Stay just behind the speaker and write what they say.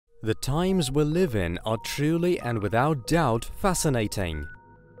The times we live in are truly and without doubt fascinating.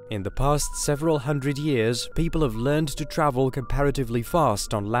 In the past several hundred years, people have learned to travel comparatively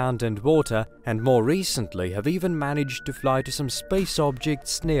fast on land and water, and more recently have even managed to fly to some space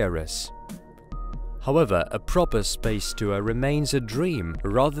objects near us. However, a proper space tour remains a dream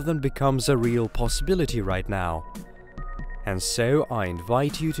rather than becomes a real possibility right now. And so I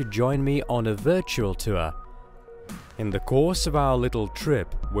invite you to join me on a virtual tour. In the course of our little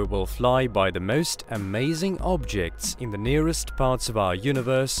trip, we will fly by the most amazing objects in the nearest parts of our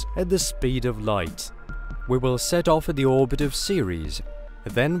universe at the speed of light. We will set off at the orbit of Ceres,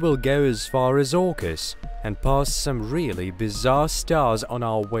 then we'll go as far as Orcus and pass some really bizarre stars on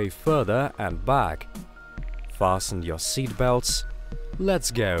our way further and back. Fasten your seatbelts, let's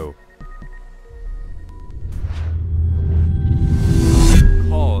go!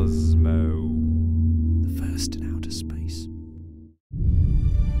 Kosmo, the first in outer space.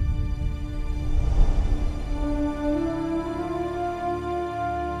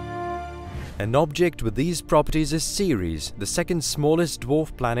 An object with these properties is Ceres, the second smallest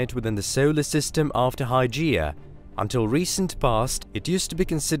dwarf planet within the solar system after Hygeia. Until recent past, it used to be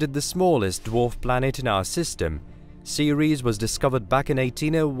considered the smallest dwarf planet in our system. Ceres was discovered back in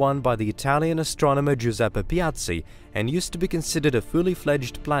 1801 by the Italian astronomer Giuseppe Piazzi and used to be considered a fully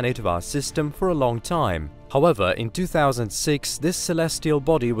fledged planet of our system for a long time. However, in 2006, this celestial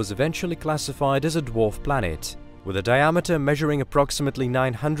body was eventually classified as a dwarf planet. With a diameter measuring approximately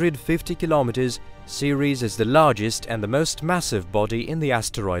 950 kilometers, Ceres is the largest and the most massive body in the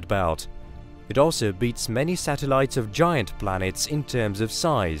asteroid belt. It also beats many satellites of giant planets in terms of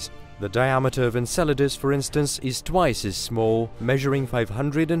size. The diameter of Enceladus, for instance, is twice as small, measuring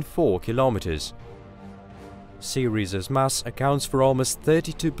 504 kilometers. Ceres' mass accounts for almost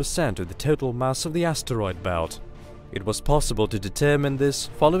 32% of the total mass of the asteroid belt. It was possible to determine this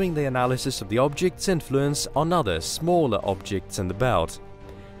following the analysis of the object's influence on other, smaller objects in the belt.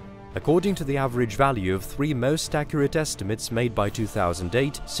 According to the average value of three most accurate estimates made by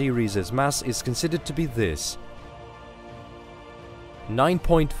 2008, Ceres' mass is considered to be this: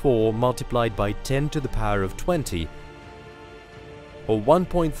 9.4 multiplied by 10 to the power of 20, or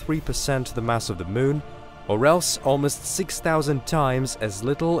 1.3% the mass of the Moon, or else almost 6,000 times as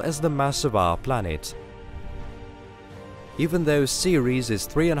little as the mass of our planet. Even though Ceres is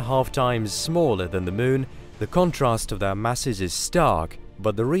 3.5 times smaller than the Moon, the contrast of their masses is stark,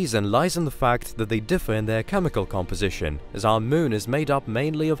 but the reason lies in the fact that they differ in their chemical composition, as our Moon is made up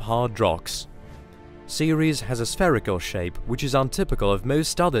mainly of hard rocks. Ceres has a spherical shape, which is untypical of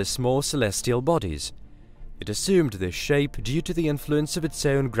most other small celestial bodies. It assumed this shape due to the influence of its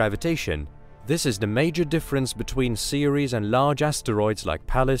own gravitation. This is the major difference between Ceres and large asteroids like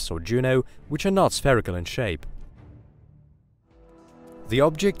Pallas or Juno, which are not spherical in shape. The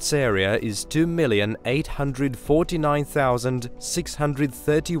object's area is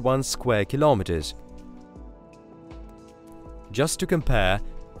 2,849,631 square kilometers. Just to compare,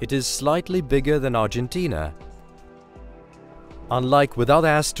 it is slightly bigger than Argentina. Unlike with other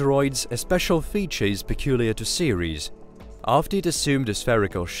asteroids, a special feature is peculiar to Ceres. After it assumed a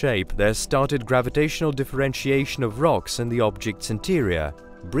spherical shape, there started gravitational differentiation of rocks in the object's interior.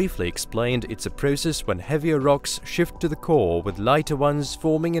 Briefly explained, it's a process when heavier rocks shift to the core with lighter ones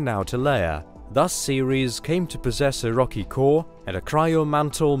forming an outer layer. Thus Ceres came to possess a rocky core and a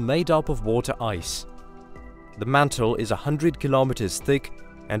cryomantle made up of water ice. The mantle is 100 kilometers thick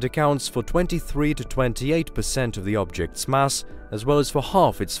and accounts for 23 to 28% of the object's mass, as well as for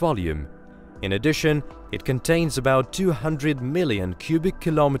half its volume. In addition, it contains about 200 million cubic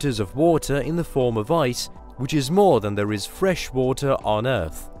kilometers of water in the form of ice, which is more than there is fresh water on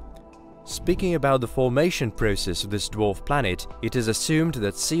Earth. Speaking about the formation process of this dwarf planet, it is assumed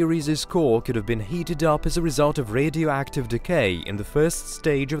that Ceres' core could have been heated up as a result of radioactive decay in the first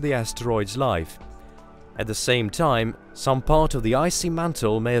stage of the asteroid's life. At the same time, some part of the icy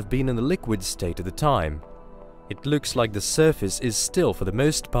mantle may have been in the liquid state at the time. It looks like the surface is still for the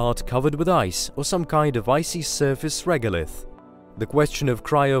most part covered with ice or some kind of icy surface regolith. The question of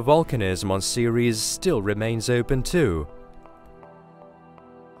cryovolcanism on Ceres still remains open too.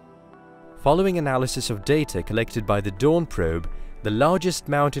 Following analysis of data collected by the Dawn probe, the largest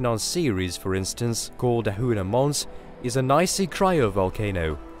mountain on Ceres, for instance, called Ahuna Mons, is an icy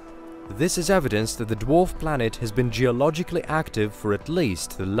cryovolcano. This is evidence that the dwarf planet has been geologically active for at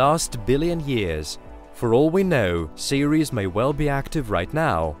least the last billion years. For all we know, Ceres may well be active right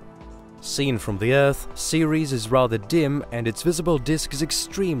now. Seen from the Earth, Ceres is rather dim and its visible disk is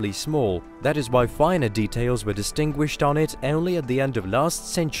extremely small. That is why finer details were distinguished on it only at the end of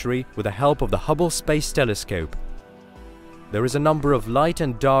last century with the help of the Hubble Space Telescope. there is a number of light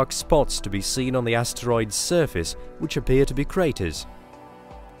and dark spots to be seen on the asteroid's surface, which appear to be craters.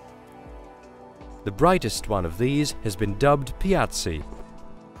 The brightest one of these has been dubbed Piazzi.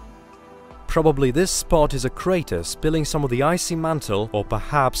 Probably this spot is a crater spilling some of the icy mantle, or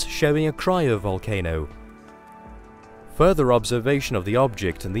perhaps showing a cryovolcano. Further observation of the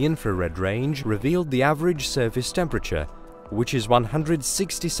object in the infrared range revealed the average surface temperature, which is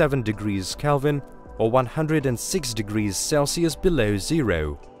 167 degrees Kelvin or 106 degrees Celsius below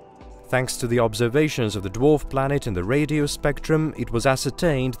zero. Thanks to the observations of the dwarf planet in the radio spectrum, it was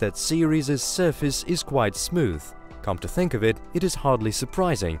ascertained that Ceres' surface is quite smooth. Come to think of it, it is hardly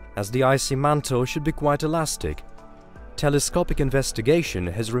surprising, as the icy mantle should be quite elastic. Telescopic investigation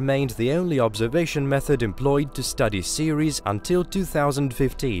has remained the only observation method employed to study Ceres until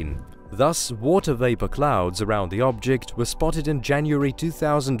 2015. Thus, water vapor clouds around the object were spotted in January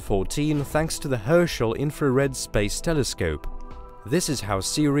 2014 thanks to the Herschel Infrared Space Telescope. This is how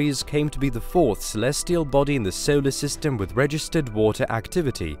Ceres came to be the fourth celestial body in the solar system with registered water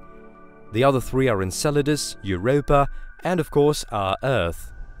activity. The other three are Enceladus, Europa, and of course our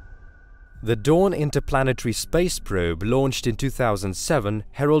Earth. The Dawn interplanetary space probe, launched in 2007,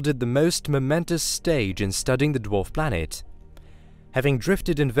 heralded the most momentous stage in studying the dwarf planet. Having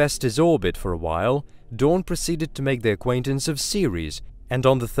drifted in Vesta's orbit for a while, Dawn proceeded to make the acquaintance of Ceres, and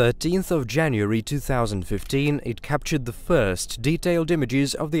on the 13th of January 2015 it captured the first detailed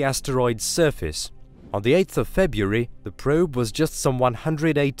images of the asteroid's surface. On the 8th of February, the probe was just some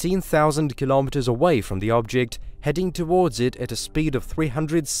 118,000 kilometers away from the object, heading towards it at a speed of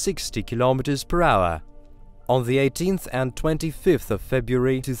 360 kilometers per hour. On the 18th and 25th of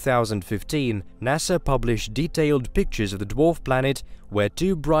February 2015, NASA published detailed pictures of the dwarf planet where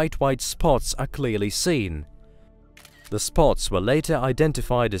two bright white spots are clearly seen. The spots were later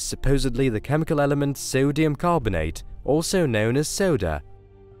identified as supposedly the chemical element sodium carbonate, also known as soda.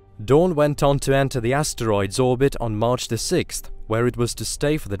 Dawn went on to enter the asteroid's orbit on March the 6th, where it was to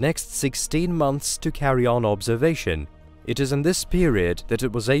stay for the next 16 months to carry on observation. It is in this period that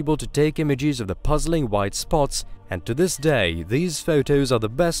it was able to take images of the puzzling white spots, and to this day these photos are the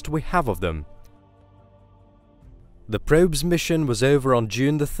best we have of them. The probe's mission was over on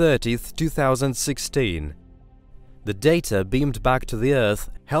June the 30th, 2016. The data beamed back to the Earth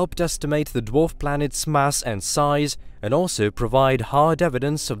helped estimate the dwarf planet's mass and size, and also provide hard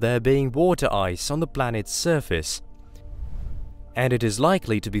evidence of there being water ice on the planet's surface. And it is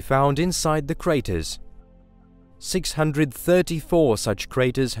likely to be found inside the craters. 634 such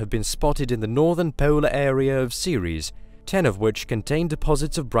craters have been spotted in the northern polar area of Ceres, 10 of which contain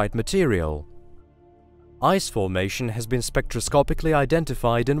deposits of bright material. Ice formation has been spectroscopically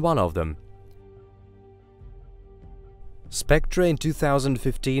identified in one of them. Spectra in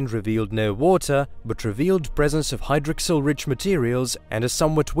 2015 revealed no water, but revealed presence of hydroxyl-rich materials and a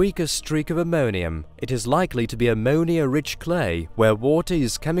somewhat weaker streak of ammonium. It is likely to be ammonia-rich clay, where water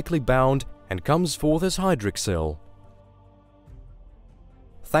is chemically bound and comes forth as hydroxyl.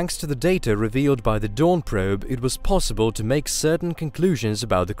 Thanks to the data revealed by the Dawn probe, it was possible to make certain conclusions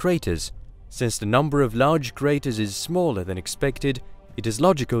about the craters. Since the number of large craters is smaller than expected, it is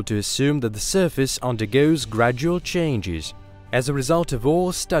logical to assume that the surface undergoes gradual changes. As a result of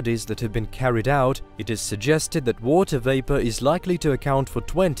all studies that have been carried out, it is suggested that water vapor is likely to account for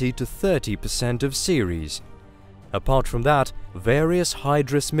 20 to 30% of Ceres. Apart from that, various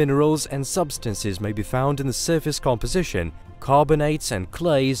hydrous minerals and substances may be found in the surface composition, carbonates and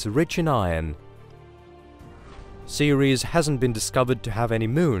clays rich in iron. Ceres hasn't been discovered to have any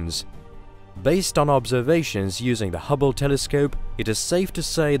moons. Based on observations using the Hubble telescope, it is safe to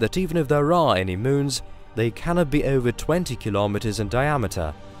say that even if there are any moons, they cannot be over 20 kilometers in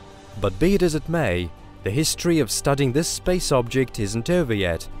diameter. But be it as it may, the history of studying this space object isn't over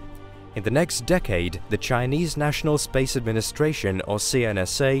yet. In the next decade, the Chinese National Space Administration, or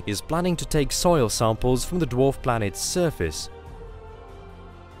CNSA, is planning to take soil samples from the dwarf planet's surface.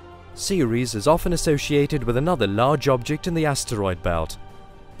 Ceres is often associated with another large object in the asteroid belt.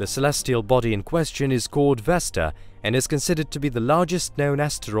 The celestial body in question is called Vesta and is considered to be the largest known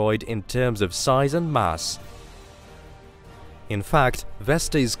asteroid in terms of size and mass. In fact,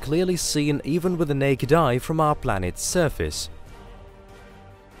 Vesta is clearly seen even with the naked eye from our planet's surface.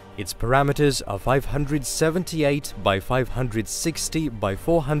 Its parameters are 578 by 560 by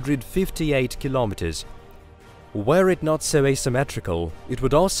 458 kilometers. Were it not so asymmetrical, it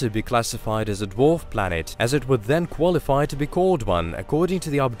would also be classified as a dwarf planet, as it would then qualify to be called one according to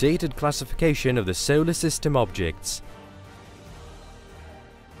the updated classification of the solar system objects.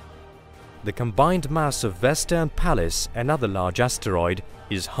 The combined mass of Vesta and Pallas, another large asteroid,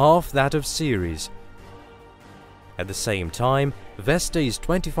 is half that of Ceres. At the same time, Vesta is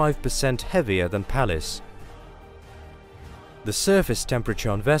 25% heavier than Pallas. The surface temperature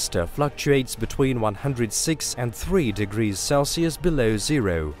on Vesta fluctuates between 106 and 3 degrees Celsius below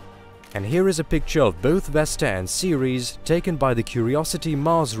zero. And here is a picture of both Vesta and Ceres taken by the Curiosity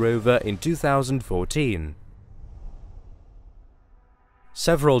Mars rover in 2014.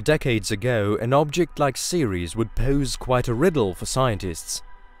 Several decades ago, an object like Ceres would pose quite a riddle for scientists.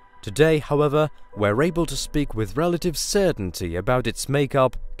 Today, however, we're able to speak with relative certainty about its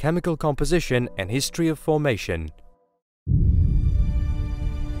makeup, chemical composition and history of formation.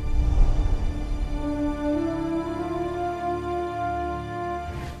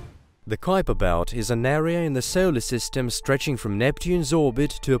 The Kuiper Belt is an area in the solar system stretching from Neptune's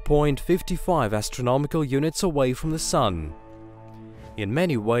orbit to a point 55 astronomical units away from the Sun. In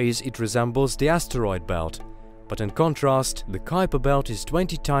many ways it resembles the asteroid belt, but in contrast, the Kuiper Belt is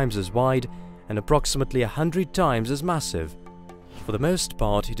 20 times as wide and approximately 100 times as massive. For the most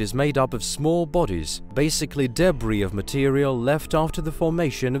part, it is made up of small bodies, basically debris of material left after the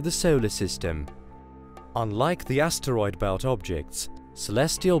formation of the solar system. Unlike the asteroid belt objects,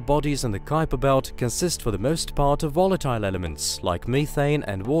 celestial bodies in the Kuiper Belt consist for the most part of volatile elements like methane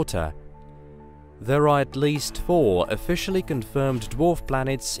and water. There are at least 4 officially confirmed dwarf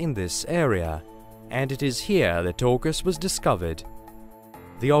planets in this area, and it is here that Orcus was discovered.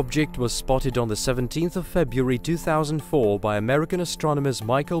 The object was spotted on the 17th of February 2004 by American astronomers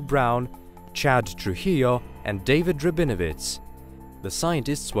Michael Brown, Chad Trujillo and David Rabinowitz. The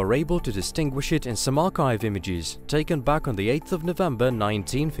scientists were able to distinguish it in some archive images taken back on the 8th of November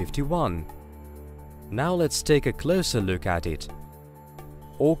 1951. Now let's take a closer look at it.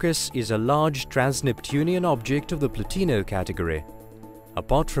 Orcus is a large trans-Neptunian object of the Plutino category.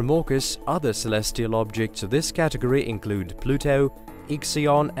 Apart from Orcus, other celestial objects of this category include Pluto,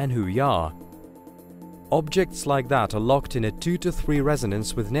 Ixion and Huya. Objects like that are locked in a 2 to 3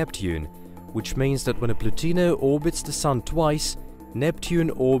 resonance with Neptune, which means that when a Plutino orbits the Sun twice, Neptune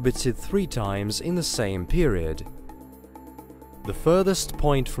orbits it 3 times in the same period. The furthest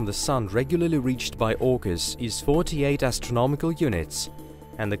point from the Sun regularly reached by Orcus is 48 astronomical units,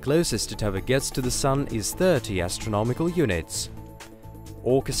 and the closest it ever gets to the Sun is 30 astronomical units.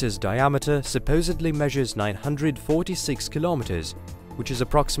 Orcus's diameter supposedly measures 946 kilometers, which is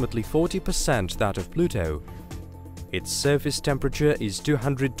approximately 40% that of Pluto. Its surface temperature is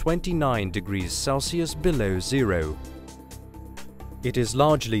 229 degrees Celsius below zero. It is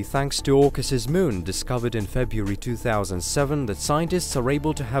largely thanks to Orcus's moon discovered in February 2007 that scientists are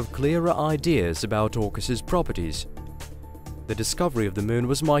able to have clearer ideas about Orcus's properties. The discovery of the moon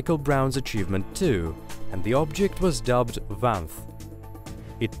was Michael Brown's achievement too, and the object was dubbed Vanth.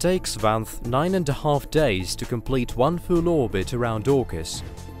 It takes Vanth 9.5 days to complete one full orbit around Orcus.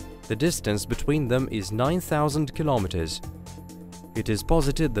 The distance between them is 9,000 kilometers. It is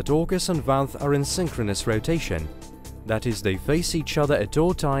posited that Orcus and Vanth are in synchronous rotation. That is, they face each other at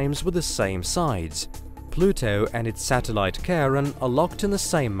all times with the same sides. Pluto and its satellite Charon are locked in the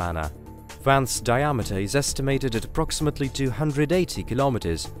same manner. Vanth's diameter is estimated at approximately 280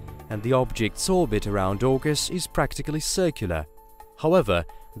 kilometers, and the object's orbit around Orcus is practically circular. However,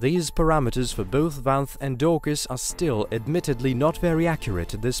 these parameters for both Vanth and Orcus are still admittedly not very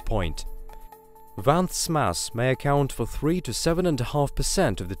accurate at this point. Vanth's mass may account for 3 to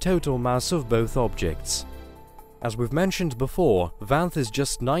 7.5% of the total mass of both objects. As we've mentioned before, Vanth is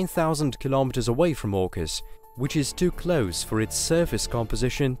just 9,000 kilometers away from Orcus, which is too close for its surface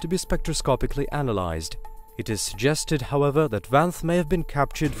composition to be spectroscopically analyzed. It is suggested, however, that Vanth may have been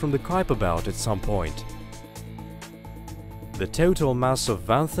captured from the Kuiper Belt at some point. The total mass of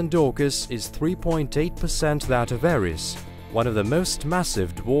Vanth and Orcus is 3.8% that of Ceres, one of the most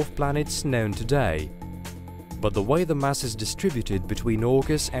massive dwarf planets known today. But the way the mass is distributed between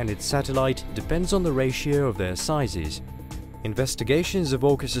Orcus and its satellite depends on the ratio of their sizes. Investigations of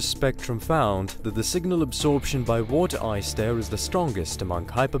Orcus's spectrum found that the signal absorption by water ice there is the strongest among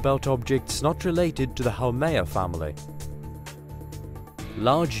Kuiper Belt objects not related to the Haumea family.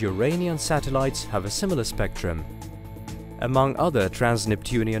 Large Uranian satellites have a similar spectrum. Among other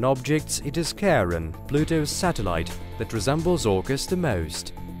trans-Neptunian objects, it is Charon, Pluto's satellite, that resembles Orcus the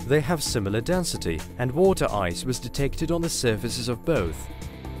most. They have similar density, and water ice was detected on the surfaces of both.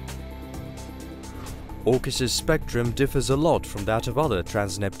 Orcus's spectrum differs a lot from that of other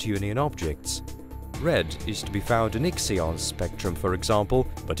trans-Neptunian objects. Red is to be found in Ixion's spectrum, for example,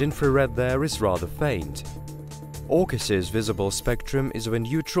 but infrared there is rather faint. Orcus's visible spectrum is of a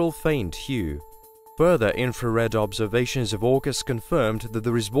neutral faint hue. Further infrared observations of Orcus confirmed that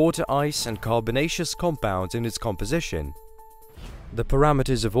there is water ice and carbonaceous compounds in its composition. The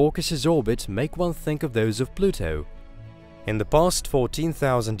parameters of Orcus's orbit make one think of those of Pluto. In the past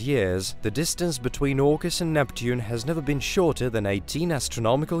 14,000 years, the distance between Orcus and Neptune has never been shorter than 18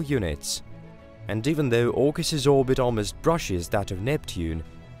 astronomical units. And even though Orcus's orbit almost brushes that of Neptune,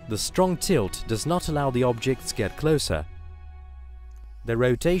 the strong tilt does not allow the objects get closer. The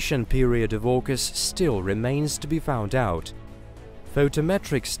rotation period of Orcus still remains to be found out.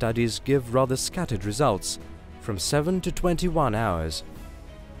 Photometric studies give rather scattered results, from 7 to 21 hours.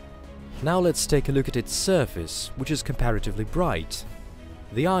 Now let's take a look at its surface, which is comparatively bright.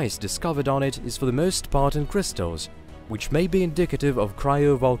 The ice discovered on it is for the most part in crystals, which may be indicative of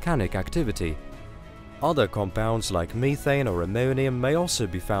cryovolcanic activity. Other compounds like methane or ammonium may also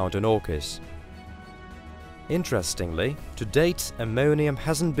be found on Orcus. Interestingly, to date, ammonium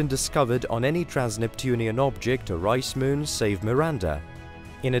hasn't been discovered on any trans-Neptunian object or ice moon save Miranda.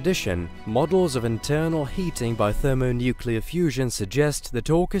 In addition, models of internal heating by thermonuclear fusion suggest that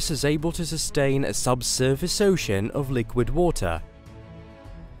Orcus is able to sustain a subsurface ocean of liquid water.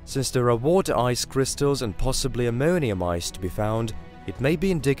 Since there are water ice crystals and possibly ammonium ice to be found, it may be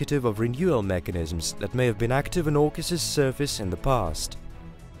indicative of renewal mechanisms that may have been active on Orcus's surface in the past.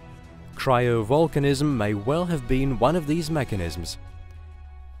 Cryovolcanism may well have been one of these mechanisms.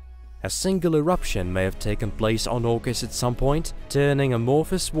 A single eruption may have taken place on Orcus at some point, turning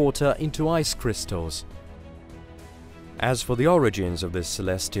amorphous water into ice crystals. As for the origins of this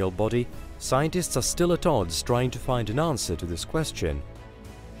celestial body, scientists are still at odds trying to find an answer to this question.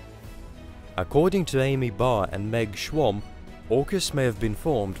 According to Amy Barr and Meg Schwamm, Orcus may have been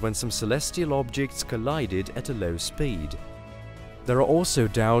formed when some celestial objects collided at a low speed. There are also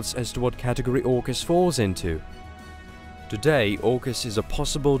doubts as to what category Orcus falls into. Today, Orcus is a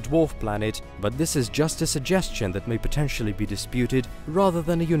possible dwarf planet, but this is just a suggestion that may potentially be disputed rather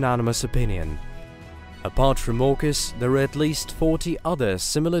than a unanimous opinion. Apart from Orcus, there are at least 40 other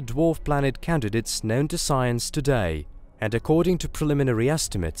similar dwarf planet candidates known to science today, and according to preliminary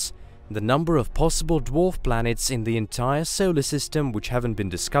estimates, the number of possible dwarf planets in the entire solar system which haven't been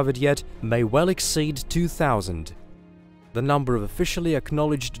discovered yet may well exceed 2,000. The number of officially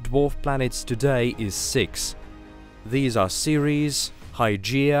acknowledged dwarf planets today is 6. These are Ceres,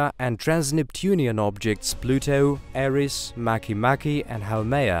 Hygeia and trans-Neptunian objects Pluto, Eris, Makemake and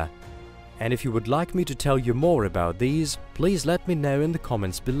Haumea. And if you would like me to tell you more about these, please let me know in the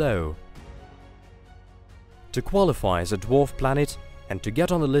comments below. To qualify as a dwarf planet, and to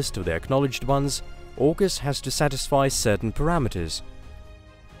get on the list of the acknowledged ones, Orcus has to satisfy certain parameters.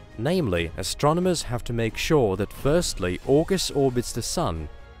 Namely, astronomers have to make sure that firstly, Orcus orbits the Sun,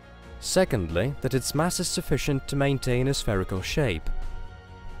 secondly, that its mass is sufficient to maintain a spherical shape,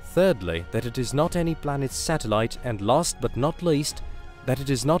 thirdly, that it is not any planet's satellite, and last but not least, that it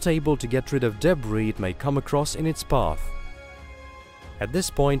is not able to get rid of debris it may come across in its path. At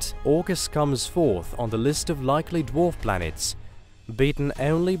this point, Orcus comes fourth on the list of likely dwarf planets, beaten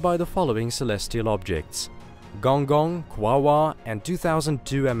only by the following celestial objects: Gong-Gong, Quaoar and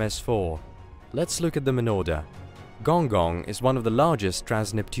 2002 MS4. Let's look at them in order. Gong-Gong is one of the largest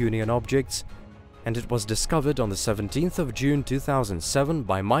trans-Neptunian objects, and it was discovered on the 17th of June 2007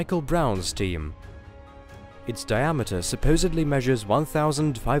 by Michael Brown's team. Its diameter supposedly measures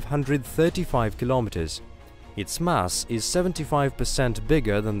 1,535 kilometers. Its mass is 75%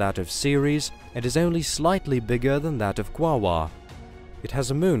 bigger than that of Ceres and is only slightly bigger than that of Quaoar. It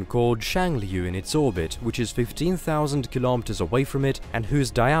has a moon called Shangliu in its orbit, which is 15,000 kilometers away from it and whose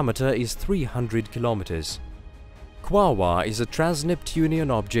diameter is 300 kilometers. Quaoar is a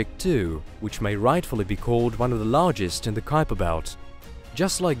trans-Neptunian object too, which may rightfully be called one of the largest in the Kuiper Belt.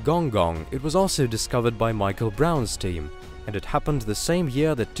 Just like Gong-Gong, it was also discovered by Michael Brown's team, and it happened the same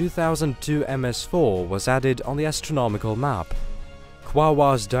year that 2002 MS4 was added on the astronomical map.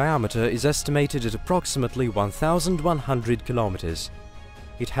 Quaoar's diameter is estimated at approximately 1,100 kilometers.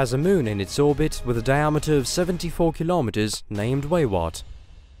 It has a moon in its orbit with a diameter of 74 kilometers named Weywot.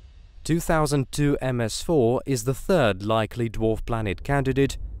 2002 MS4 is the third likely dwarf planet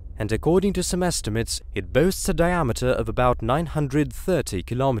candidate, and according to some estimates, it boasts a diameter of about 930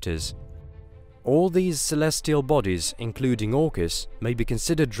 kilometers. All these celestial bodies, including Orcus, may be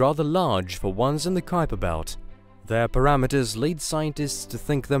considered rather large for ones in the Kuiper Belt. Their parameters lead scientists to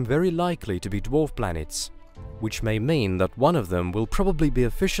think them very likely to be dwarf planets, which may mean that one of them will probably be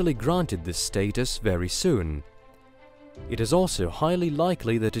officially granted this status very soon. It is also highly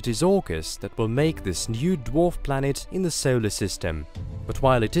likely that it is Orcus that will make this new dwarf planet in the solar system. But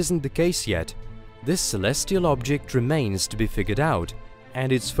while it isn't the case yet, this celestial object remains to be figured out,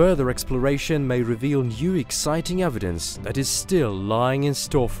 and its further exploration may reveal new exciting evidence that is still lying in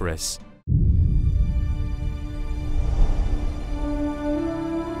store for us.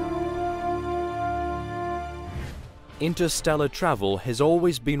 interstellar travel has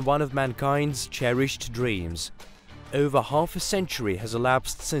always been one of mankind's cherished dreams. Over half a century has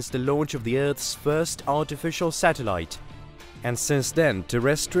elapsed since the launch of the Earth's first artificial satellite, and since then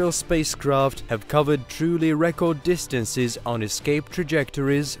terrestrial spacecraft have covered truly record distances on escape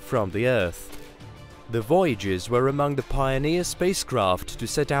trajectories from the Earth. The Voyagers were among the pioneer spacecraft to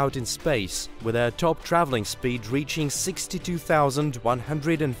set out in space, with their top traveling speed reaching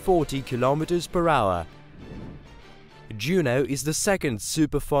 62,140 km per hour. Juno is the second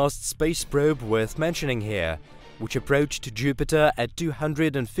superfast space probe worth mentioning here, which approached Jupiter at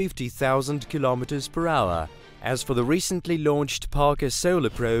 250,000 km per hour. As for the recently launched Parker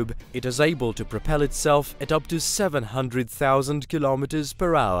Solar Probe, it is able to propel itself at up to 700,000 km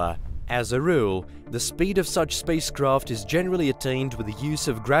per hour. As a rule, the speed of such spacecraft is generally attained with the use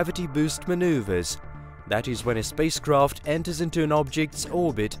of gravity boost maneuvers. That is when a spacecraft enters into an object's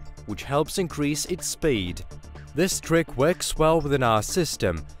orbit, which helps increase its speed. This trick works well within our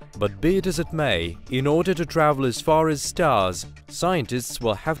system, but be it as it may, in order to travel as far as stars, scientists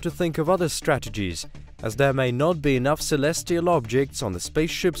will have to think of other strategies, as there may not be enough celestial objects on the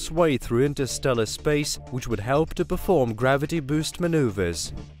spaceship's way through interstellar space which would help to perform gravity boost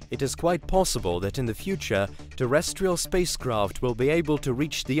maneuvers. It is quite possible that in the future, terrestrial spacecraft will be able to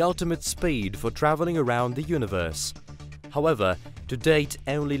reach the ultimate speed for traveling around the universe. However, to date,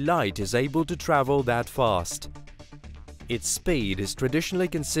 only light is able to travel that fast. Its speed is traditionally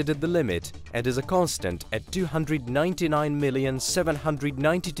considered the limit and is a constant at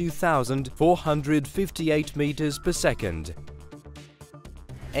 299,792,458 meters per second.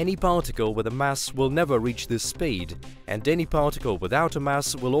 Any particle with a mass will never reach this speed, and any particle without a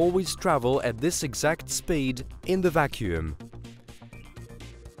mass will always travel at this exact speed in the vacuum.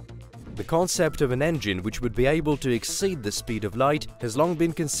 The concept of an engine which would be able to exceed the speed of light has long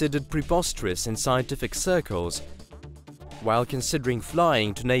been considered preposterous in scientific circles, while considering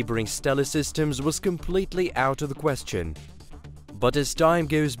flying to neighboring stellar systems was completely out of the question. But as time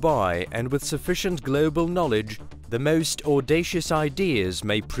goes by and with sufficient global knowledge, the most audacious ideas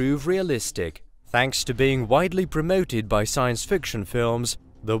may prove realistic. Thanks to being widely promoted by science fiction films,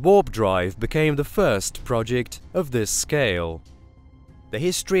 the warp drive became the first project of this scale. The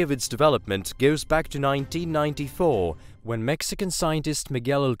history of its development goes back to 1994, when Mexican scientist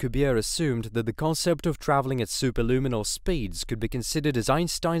Miguel Alcubierre assumed that the concept of traveling at superluminal speeds could be considered as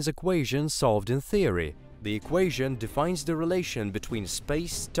Einstein's equation solved in theory. The equation defines the relation between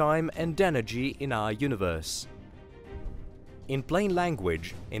space, time, and energy in our universe. In plain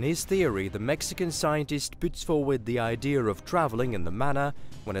language, in his theory, the Mexican scientist puts forward the idea of traveling in the manner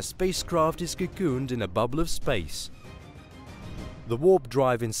when a spacecraft is cocooned in a bubble of space. The warp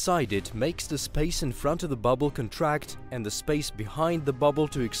drive inside it makes the space in front of the bubble contract and the space behind the bubble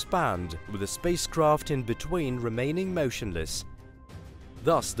to expand, with the spacecraft in between remaining motionless.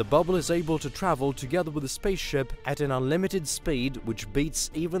 Thus, the bubble is able to travel together with the spaceship at an unlimited speed which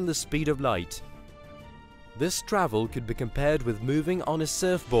beats even the speed of light. This travel could be compared with moving on a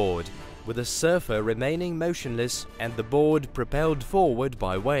surfboard, with the surfer remaining motionless and the board propelled forward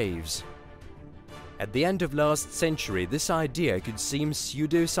by waves. At the end of last century, this idea could seem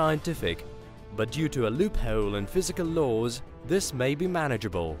pseudo-scientific, but due to a loophole in physical laws, this may be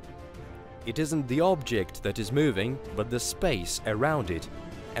manageable. It isn't the object that is moving, but the space around it,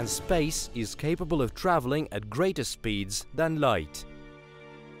 and space is capable of traveling at greater speeds than light.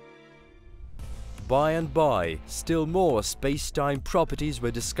 By and by, still more space-time properties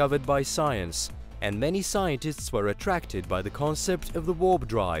were discovered by science, and many scientists were attracted by the concept of the warp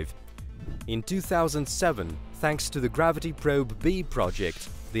drive. In 2007, thanks to the Gravity Probe B project,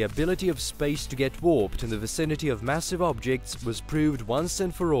 the ability of space to get warped in the vicinity of massive objects was proved once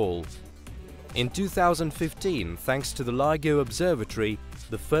and for all. In 2015, thanks to the LIGO Observatory,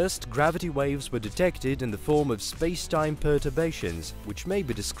 the first gravity waves were detected in the form of space-time perturbations, which may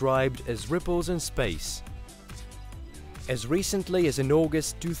be described as ripples in space. As recently as in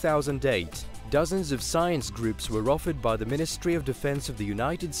August 2008, dozens of science groups were offered by the Ministry of Defense of the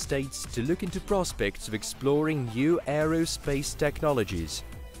United States to look into prospects of exploring new aerospace technologies.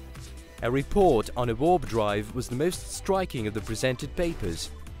 A report on a warp drive was the most striking of the presented papers.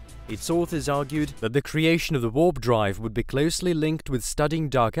 Its authors argued that the creation of the warp drive would be closely linked with studying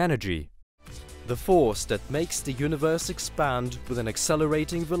dark energy, the force that makes the universe expand with an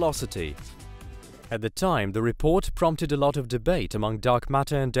accelerating velocity. At the time, the report prompted a lot of debate among dark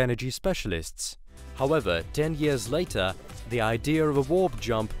matter and energy specialists. However, 10 years later, the idea of a warp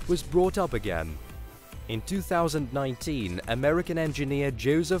jump was brought up again. In 2019, American engineer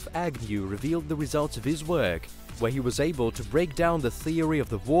Joseph Agnew revealed the results of his work where he was able to break down the theory of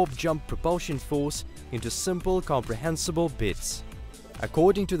the warp jump propulsion force into simple, comprehensible bits.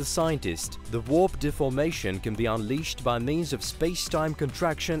 According to the scientist, the warp deformation can be unleashed by means of space-time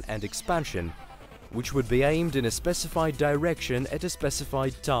contraction and expansion, which would be aimed in a specified direction at a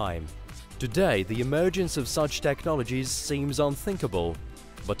specified time. Today, the emergence of such technologies seems unthinkable,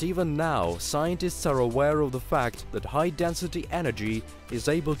 but even now, scientists are aware of the fact that high-density energy is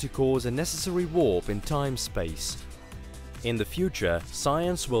able to cause a necessary warp in time-space. In the future,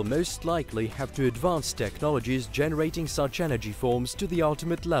 science will most likely have to advance technologies generating such energy forms to the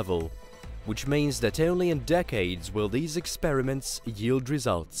ultimate level, which means that only in decades will these experiments yield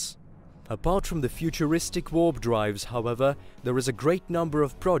results. Apart from the futuristic warp drives, however, there is a great number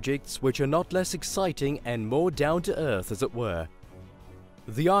of projects which are not less exciting and more down-to-earth, as it were.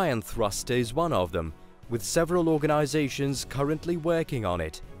 The ion thruster is one of them, with several organizations currently working on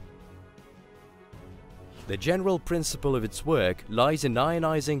it. The general principle of its work lies in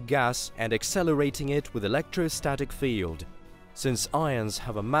ionizing gas and accelerating it with electrostatic field. Since ions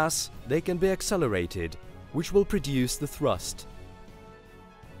have a mass, they can be accelerated, which will produce the thrust.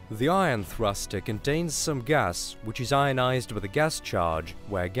 The ion thruster contains some gas which is ionized with a gas charge,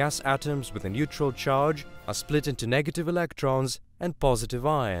 where gas atoms with a neutral charge are split into negative electrons and positive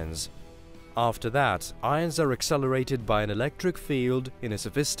ions. After that, ions are accelerated by an electric field in a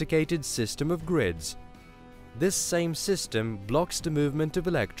sophisticated system of grids. This same system blocks the movement of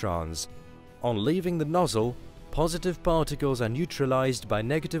electrons. On leaving the nozzle, positive particles are neutralized by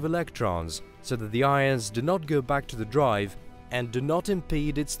negative electrons so that the ions do not go back to the drive and do not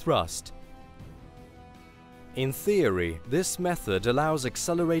impede its thrust. In theory, this method allows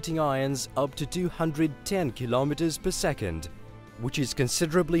accelerating ions up to 210 km per second, which is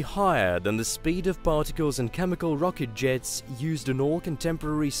considerably higher than the speed of particles in chemical rocket jets used in all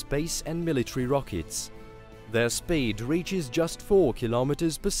contemporary space and military rockets. Their speed reaches just 4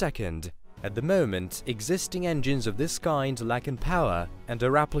 km per second. At the moment, existing engines of this kind lack in power and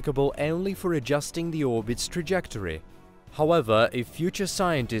are applicable only for adjusting the orbit's trajectory. However, if future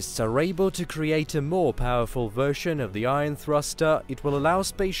scientists are able to create a more powerful version of the ion thruster, it will allow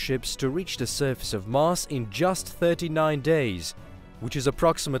spaceships to reach the surface of Mars in just 39 days, which is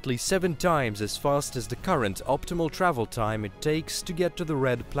approximately 7 times as fast as the current optimal travel time it takes to get to the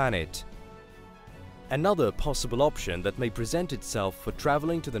Red Planet. Another possible option that may present itself for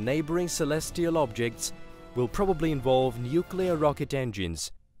traveling to the neighboring celestial objects will probably involve nuclear rocket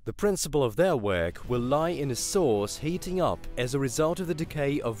engines. The principle of their work will lie in a source heating up as a result of the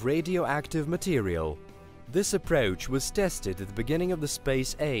decay of radioactive material. This approach was tested at the beginning of the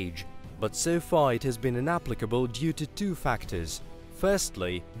space age, but so far it has been inapplicable due to 2 factors.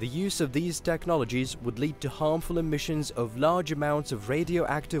 Firstly, the use of these technologies would lead to harmful emissions of large amounts of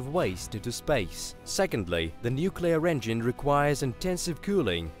radioactive waste into space. Secondly, the nuclear engine requires intensive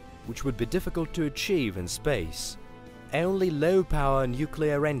cooling, which would be difficult to achieve in space. Only low-power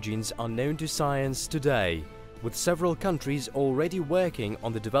nuclear engines are known to science today, with several countries already working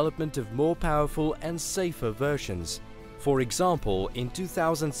on the development of more powerful and safer versions. For example, in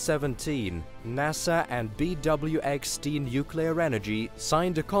 2017, NASA and BWXT Nuclear Energy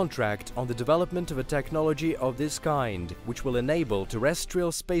signed a contract on the development of a technology of this kind, which will enable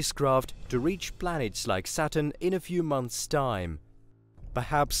terrestrial spacecraft to reach planets like Saturn in a few months' time.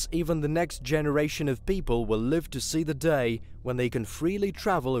 Perhaps even the next generation of people will live to see the day when they can freely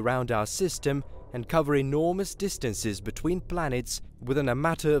travel around our system and cover enormous distances between planets within a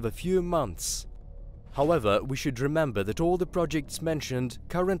matter of a few months. However, we should remember that all the projects mentioned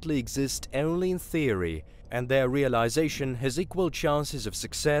currently exist only in theory, and their realization has equal chances of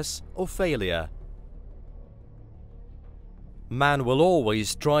success or failure. Man will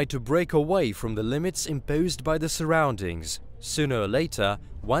always try to break away from the limits imposed by the surroundings. Sooner or later,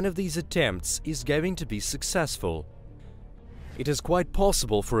 one of these attempts is going to be successful. It is quite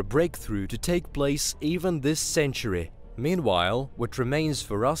possible for a breakthrough to take place even this century. Meanwhile, what remains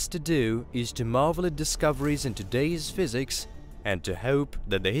for us to do is to marvel at discoveries in today's physics and to hope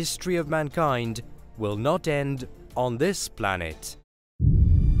that the history of mankind will not end on this planet.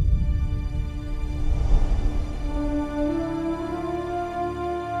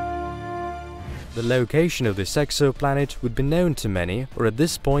 The location of this exoplanet would be known to many, or at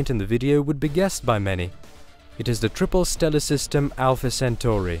this point in the video would be guessed by many. It is the triple stellar system Alpha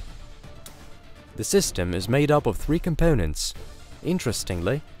Centauri. The system is made up of 3 components.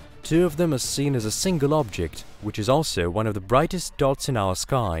 Interestingly, 2 of them are seen as a single object, which is also one of the brightest dots in our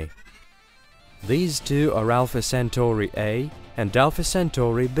sky. These 2 are Alpha Centauri A and Alpha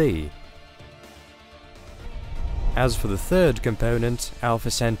Centauri B. As for the third component,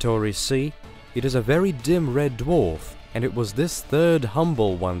 Alpha Centauri C, It is a very dim red dwarf, and it was this third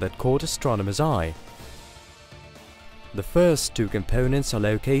humble one that caught astronomers' eye. The first two components are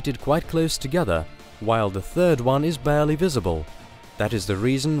located quite close together, while the third one is barely visible. That is the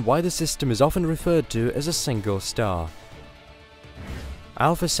reason why the system is often referred to as a single star.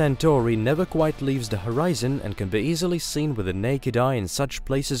 Alpha Centauri never quite leaves the horizon and can be easily seen with the naked eye in such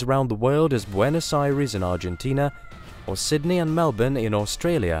places around the world as Buenos Aires in Argentina or Sydney and Melbourne in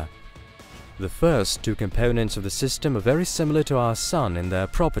Australia. The first two components of the system are very similar to our Sun in their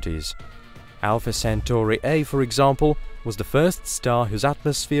properties. Alpha Centauri A, for example, was the first star whose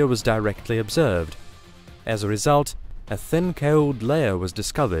atmosphere was directly observed. As a result, a thin cold layer was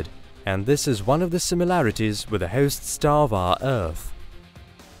discovered, and this is one of the similarities with the host star of our Earth.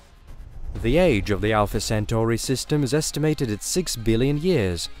 The age of the Alpha Centauri system is estimated at 6 billion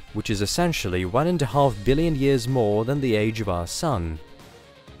years, which is essentially 1.5 billion years more than the age of our Sun.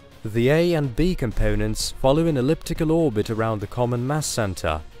 The A and B components follow an elliptical orbit around the common mass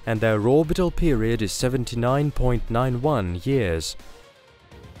center, and their orbital period is 79.91 years.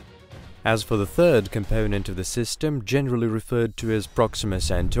 As for the third component of the system, generally referred to as Proxima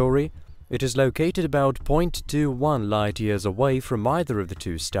Centauri, it is located about 0.21 light-years away from either of the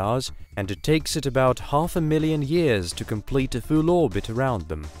two stars, and it takes it about 500,000 years to complete a full orbit around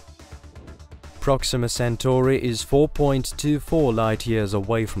them. Proxima Centauri is 4.24 light-years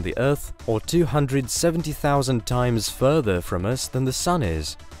away from the Earth, or 270,000 times further from us than the Sun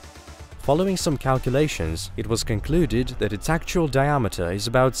is. Following some calculations, it was concluded that its actual diameter is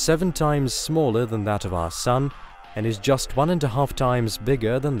about 7 times smaller than that of our Sun, and is just 1.5 times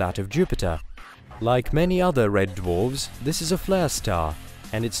bigger than that of Jupiter. Like many other red dwarfs, this is a flare star,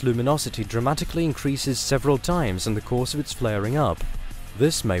 and its luminosity dramatically increases several times in the course of its flaring up.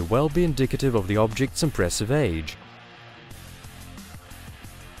 This may well be indicative of the object's impressive age.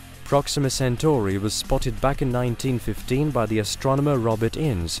 Proxima Centauri was spotted back in 1915 by the astronomer Robert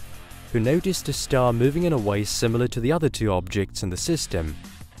Innes, who noticed a star moving in a way similar to the other two objects in the system.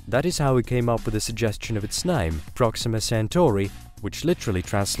 That is how he came up with the suggestion of its name, Proxima Centauri, which literally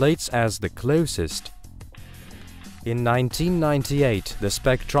translates as the closest. In 1998, the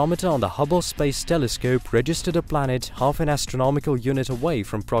spectrometer on the Hubble Space Telescope registered a planet half an astronomical unit away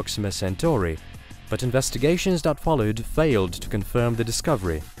from Proxima Centauri, but investigations that followed failed to confirm the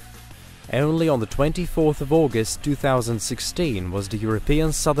discovery. Only on the 24th of August 2016 was the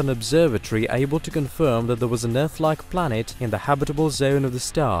European Southern Observatory able to confirm that there was an Earth-like planet in the habitable zone of the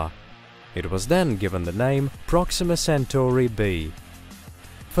star. It was then given the name Proxima Centauri b.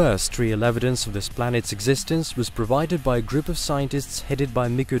 First real evidence of this planet's existence was provided by a group of scientists headed by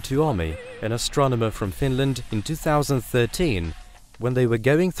Mikko Tuomi, an astronomer from Finland, in 2013, when they were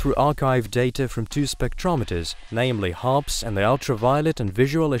going through archived data from two spectrometers, namely HARPS and the ultraviolet and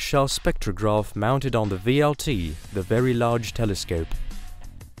visual Echelle spectrograph mounted on the VLT, the Very Large Telescope.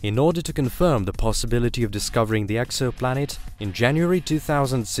 In order to confirm the possibility of discovering the exoplanet, in January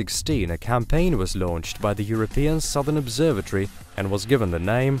 2016 a campaign was launched by the European Southern Observatory and was given the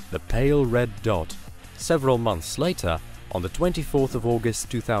name the Pale Red Dot. Several months later, on the 24th of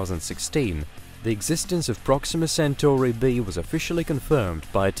August 2016, the existence of Proxima Centauri b was officially confirmed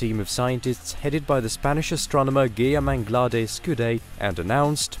by a team of scientists headed by the Spanish astronomer Guillem Anglada Escudé and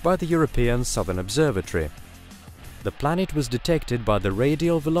announced by the European Southern Observatory. The planet was detected by the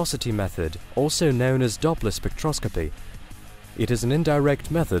radial velocity method, also known as Doppler spectroscopy. It is an indirect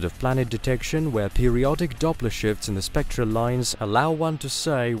method of planet detection where periodic Doppler shifts in the spectral lines allow one to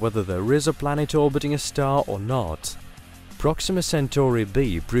say whether there is a planet orbiting a star or not. Proxima Centauri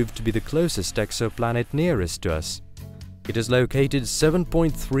b proved to be the closest exoplanet nearest to us. It is located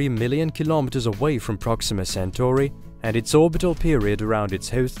 7.3 million kilometers away from Proxima Centauri, and its orbital period around its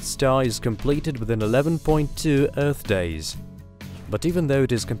host star is completed within 11.2 Earth days. But even though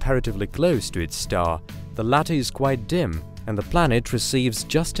it is comparatively close to its star, the latter is quite dim, and the planet receives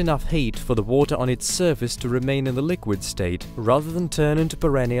just enough heat for the water on its surface to remain in the liquid state rather than turn into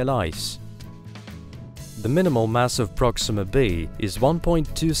perennial ice. The minimal mass of Proxima b is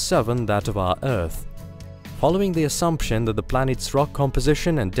 1.27 that of our Earth. Following the assumption that the planet's rock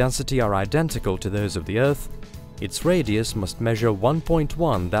composition and density are identical to those of the Earth, its radius must measure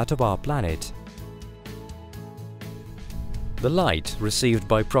 1.1 that of our planet. The light received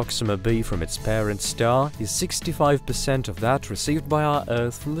by Proxima b from its parent star is 65% of that received by our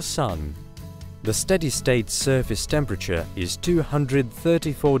Earth from the Sun. The steady-state surface temperature is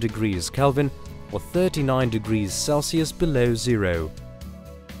 234 degrees Kelvin, or 39 degrees Celsius below zero.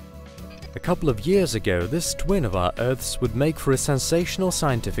 A couple of years ago, this twin of our Earth's would make for a sensational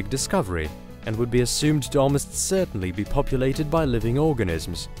scientific discovery, and would be assumed to almost certainly be populated by living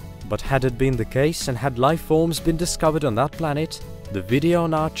organisms. But had it been the case and had life forms been discovered on that planet, the video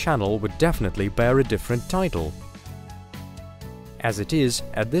on our channel would definitely bear a different title. As it is,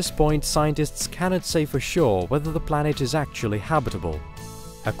 at this point scientists cannot say for sure whether the planet is actually habitable.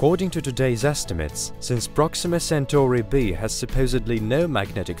 According to today's estimates, since Proxima Centauri b has supposedly no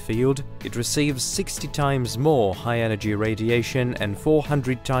magnetic field, it receives 60 times more high-energy radiation and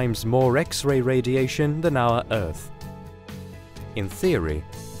 400 times more X-ray radiation than our Earth. In theory,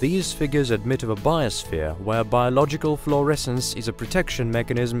 these figures admit of a biosphere where biological fluorescence is a protection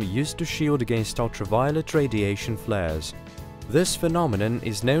mechanism used to shield against ultraviolet radiation flares. This phenomenon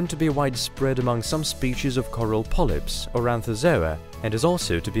is known to be widespread among some species of coral polyps or anthozoa, and is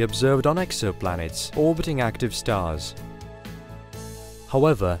also to be observed on exoplanets orbiting active stars.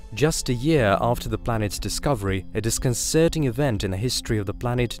 However, just a year after the planet's discovery, a disconcerting event in the history of the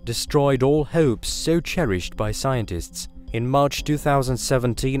planet destroyed all hopes so cherished by scientists. In March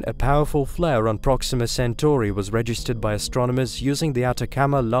 2017, a powerful flare on Proxima Centauri was registered by astronomers using the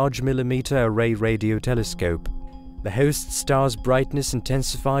Atacama Large Millimeter Array Radio Telescope. The host star's brightness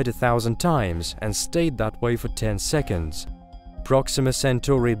intensified 1,000 times and stayed that way for 10 seconds. Proxima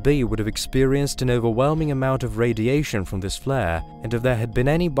Centauri b would have experienced an overwhelming amount of radiation from this flare, and if there had been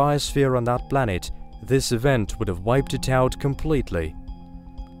any biosphere on that planet, this event would have wiped it out completely.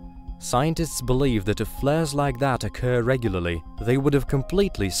 Scientists believe that if flares like that occur regularly, they would have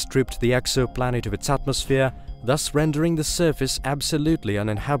completely stripped the exoplanet of its atmosphere, thus rendering the surface absolutely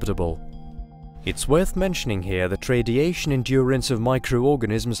uninhabitable. It's worth mentioning here that radiation endurance of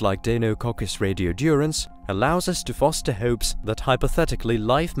microorganisms like Deinococcus radiodurans allows us to foster hopes that hypothetically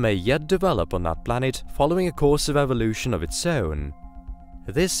life may yet develop on that planet following a course of evolution of its own.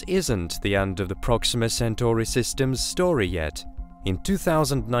 This isn't the end of the Proxima Centauri system's story yet. In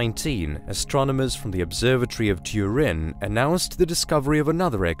 2019, astronomers from the Observatory of Turin announced the discovery of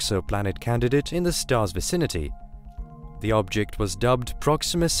another exoplanet candidate in the star's vicinity. The object was dubbed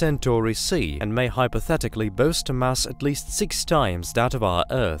Proxima Centauri c and may hypothetically boast a mass at least 6 times that of our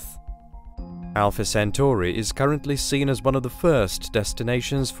Earth. Alpha Centauri is currently seen as one of the first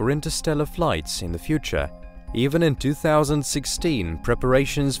destinations for interstellar flights in the future. Even in 2016,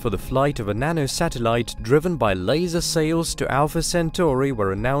 preparations for the flight of a nanosatellite driven by laser sails to Alpha Centauri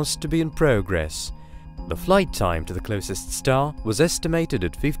were announced to be in progress. The flight time to the closest star was estimated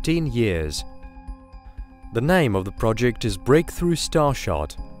at 15 years. The name of the project is Breakthrough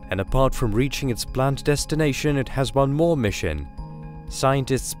Starshot, and apart from reaching its planned destination, it has one more mission.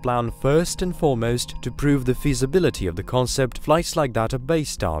 Scientists plan first and foremost to prove the feasibility of the concept flights like that are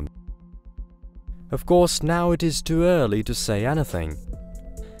based on. Of course, now it is too early to say anything.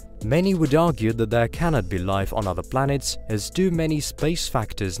 Many would argue that there cannot be life on other planets, as too many space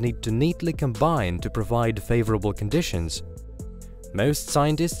factors need to neatly combine to provide favorable conditions. Most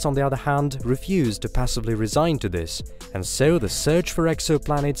scientists, on the other hand, refuse to passively resign to this, and so the search for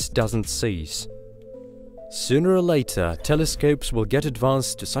exoplanets doesn't cease. Sooner or later, telescopes will get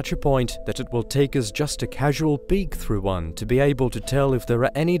advanced to such a point that it will take us just a casual peek through one to be able to tell if there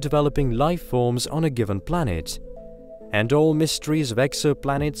are any developing life forms on a given planet. And all mysteries of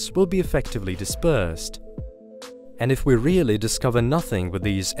exoplanets will be effectively dispersed. And if we really discover nothing with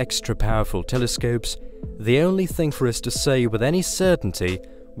these extra powerful telescopes, the only thing for us to say with any certainty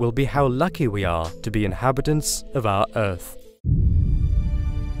will be how lucky we are to be inhabitants of our Earth.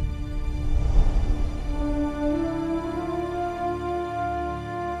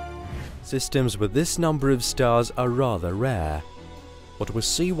 Systems with this number of stars are rather rare. What we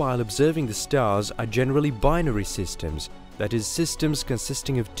see while observing the stars are generally binary systems, that is, systems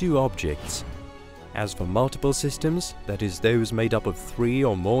consisting of 2 objects. As for multiple systems, that is, those made up of 3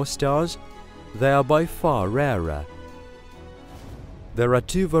 or more stars, they are by far rarer. There are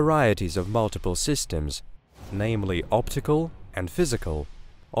 2 varieties of multiple systems, namely optical and physical.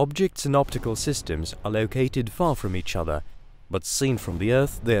 Objects in optical systems are located far from each other, but seen from the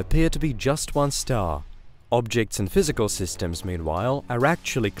Earth they appear to be just one star. Objects in physical systems, meanwhile, are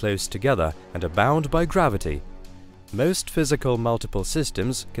actually close together and are bound by gravity. Most physical multiple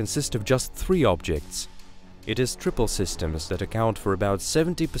systems consist of just 3 objects. It is triple systems that account for about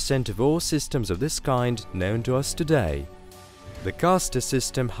 70% of all systems of this kind known to us today. The CASTOR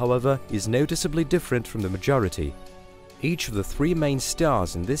system, however, is noticeably different from the majority. Each of the 3 main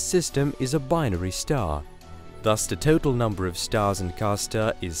stars in this system is a binary star. Thus, the total number of stars in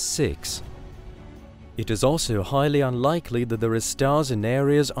CASTOR is 6. It is also highly unlikely that there are stars in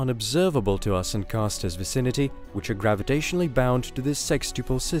areas unobservable to us in CASTOR's vicinity which are gravitationally bound to this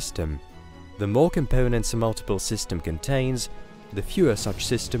sextuple system. The more components a multiple system contains, the fewer such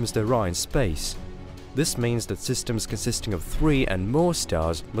systems there are in space. This means that systems consisting of 3 and more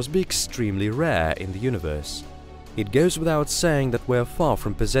stars must be extremely rare in the universe. It goes without saying that we are far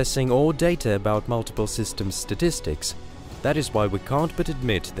from possessing all data about multiple systems statistics. That is why we can't but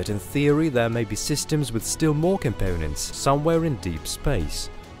admit that in theory there may be systems with still more components somewhere in deep space.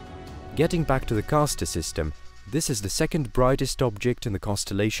 Getting back to the CASTOR system, this is the second brightest object in the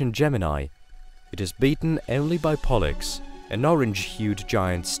constellation Gemini. It is beaten only by Pollux, an orange-hued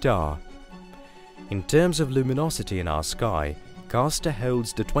giant star. In terms of luminosity in our sky, CASTOR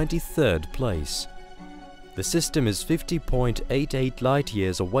holds the 23rd place. The system is 50.88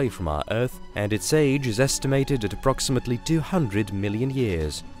 light-years away from our Earth, and its age is estimated at approximately 200 million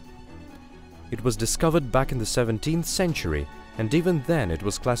years. It was discovered back in the 17th century, and even then it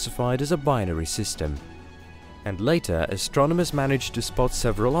was classified as a binary system. And later, astronomers managed to spot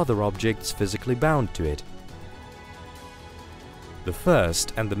several other objects physically bound to it. The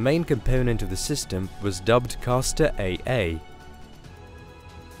first and the main component of the system was dubbed CASTOR AA.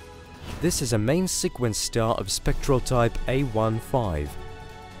 This is a main sequence star of spectral type A15.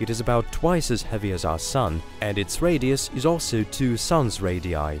 It is about twice as heavy as our Sun, and its radius is also 2 Sun's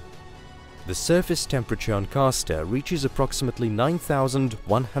radii. The surface temperature on CASTOR reaches approximately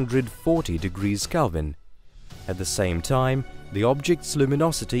 9,140 degrees Kelvin. At the same time, the object's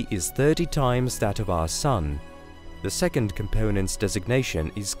luminosity is 30 times that of our Sun. The second component's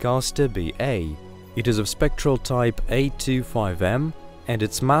designation is CASTOR BA. It is of spectral type A25M, and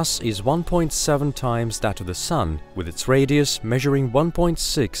its mass is 1.7 times that of the Sun, with its radius measuring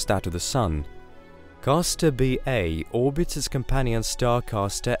 1.6 that of the Sun. CASTOR BA orbits its companion star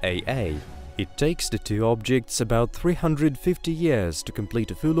CASTOR AA. It takes the two objects about 350 years to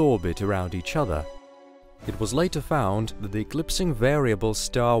complete a full orbit around each other. It was later found that the eclipsing variable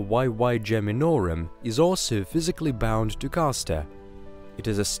star YY Geminorum is also physically bound to CASTOR. It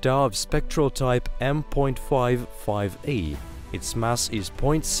is a star of spectral type M.55e. Its mass is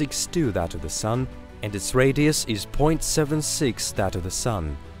 0.62 that of the Sun, and its radius is 0.76 that of the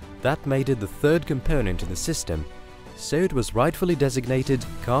Sun. That made it the third component in the system, so it was rightfully designated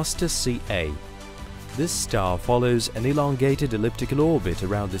CASTOR CA. This star follows an elongated elliptical orbit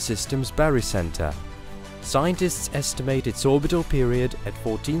around the system's barycenter. Scientists estimate its orbital period at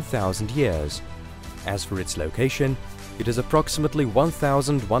 14,000 years. As for its location, it is approximately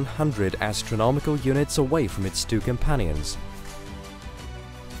 1,100 astronomical units away from its two companions.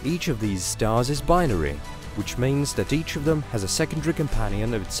 Each of these stars is binary, which means that each of them has a secondary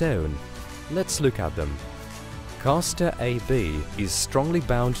companion of its own. Let's look at them. CASTOR AB is strongly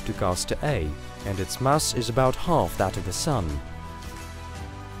bound to CASTOR A, and its mass is about half that of the Sun.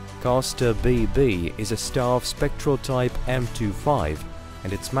 CASTOR BB is a star of spectral type M25,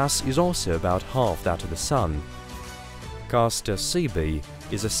 and its mass is also about half that of the Sun. CASTOR CB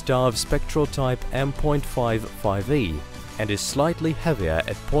is a star of spectral type M.55e, and is slightly heavier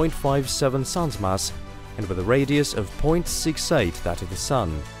at 0.57 Sun's mass and with a radius of 0.68 that of the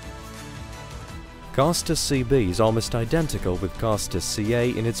Sun. CASTOR CB is almost identical with CASTOR CA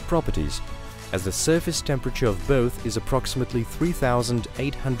in its properties, as the surface temperature of both is approximately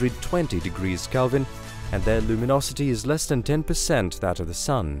 3,820 degrees Kelvin, and their luminosity is less than 10% that of the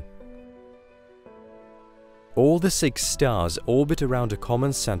Sun. All the 6 stars orbit around a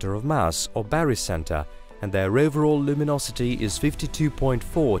common center of mass, or barycenter, and their overall luminosity is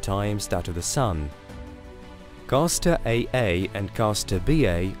 52.4 times that of the Sun. CASTOR AA and CASTOR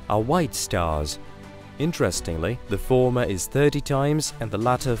BA are white stars. Interestingly, the former is 30 times and the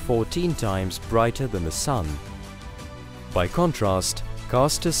latter 14 times brighter than the Sun. By contrast,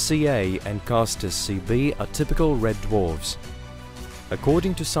 CASTOR CA and CASTOR CB are typical red dwarfs.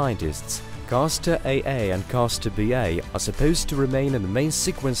 According to scientists, CASTOR AA and CASTOR BA are supposed to remain in the main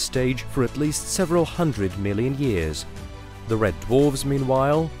sequence stage for at least several hundred million years. The red dwarfs,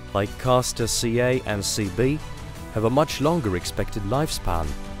 meanwhile, like CASTOR CA and CB, have a much longer expected lifespan.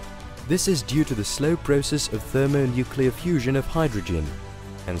 This is due to the slow process of thermonuclear fusion of hydrogen,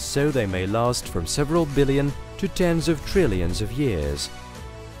 and so they may last from several billion to tens of trillions of years.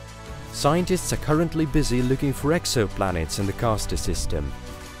 Scientists are currently busy looking for exoplanets in the CASTOR system.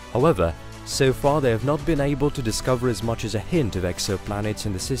 However, so far they have not been able to discover as much as a hint of exoplanets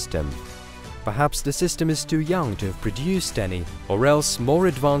in the system. Perhaps the system is too young to have produced any, or else more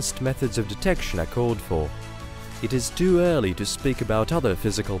advanced methods of detection are called for. It is too early to speak about other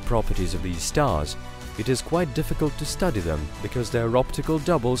physical properties of these stars. It is quite difficult to study them because they are optical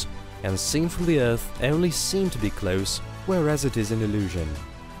doubles and seen from the Earth only seem to be close, whereas it is an illusion.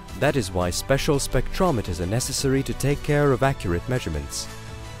 That is why special spectrometers are necessary to take care of accurate measurements.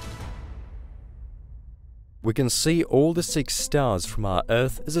 We can see all the 6 stars from our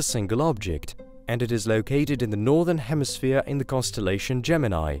Earth as a single object, and it is located in the northern hemisphere in the constellation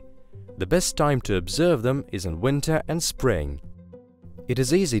Gemini. The best time to observe them is in winter and spring. It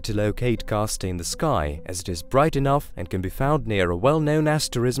is easy to locate Castor in the sky, as it is bright enough and can be found near a well-known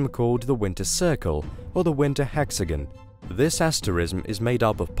asterism called the Winter Circle or the Winter Hexagon. This asterism is made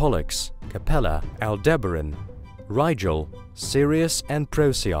up of Pollux, Capella, Aldebaran, Rigel, Sirius and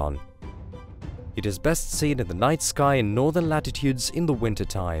Procyon. It is best seen in the night sky in northern latitudes in the winter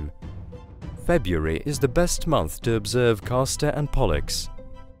time. February is the best month to observe Castor and Pollux.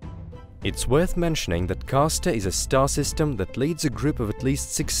 It's worth mentioning that Castor is a star system that leads a group of at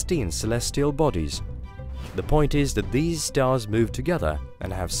least 16 celestial bodies. The point is that these stars move together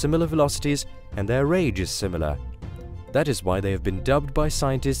and have similar velocities, and their age is similar. That is why they have been dubbed by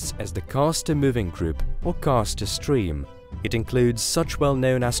scientists as the Castor Moving Group or Castor Stream. It includes such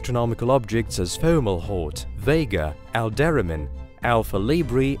well-known astronomical objects as Fomalhaut, Vega, Alderamin, Alpha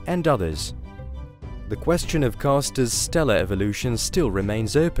Libri and others. The question of Castor's stellar evolution still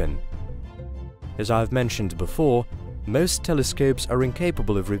remains open. As I've mentioned before, most telescopes are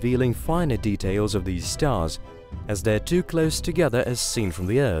incapable of revealing finer details of these stars, as they're too close together as seen from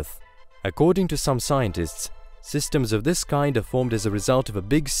the Earth. According to some scientists, systems of this kind are formed as a result of a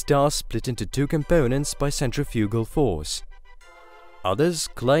big star split into two components by centrifugal force. Others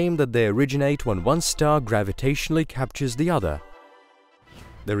claim that they originate when one star gravitationally captures the other.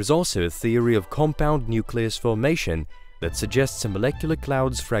 There is also a theory of compound nucleus formation that suggests a molecular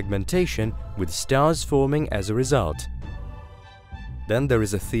cloud's fragmentation with stars forming as a result. Then there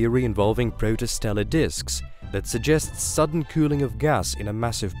is a theory involving protostellar disks that suggests sudden cooling of gas in a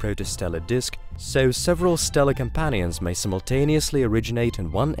massive protostellar disk, so several stellar companions may simultaneously originate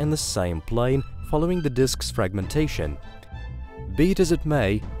in one and the same plane following the disk's fragmentation. Be it as it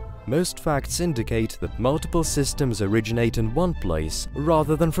may, most facts indicate that multiple systems originate in one place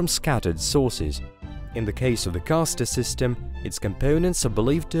rather than from scattered sources. In the case of the Castor system, its components are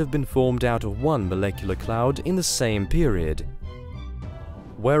believed to have been formed out of one molecular cloud in the same period.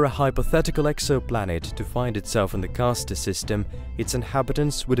 Were a hypothetical exoplanet to find itself in the Castor system, its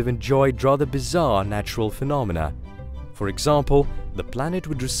inhabitants would have enjoyed rather bizarre natural phenomena. For example, the planet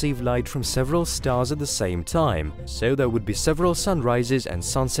would receive light from several stars at the same time, so there would be several sunrises and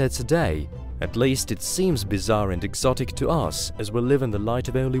sunsets a day. At least it seems bizarre and exotic to us, as we live in the light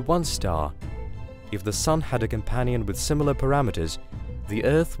of only one star. If the Sun had a companion with similar parameters, the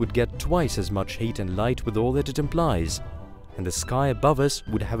Earth would get twice as much heat and light with all that it implies, and the sky above us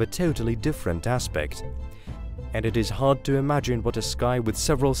would have a totally different aspect. And it is hard to imagine what a sky with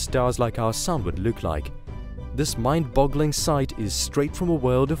several stars like our Sun would look like. This mind-boggling sight is straight from a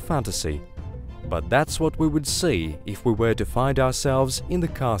world of fantasy. But that's what we would see if we were to find ourselves in the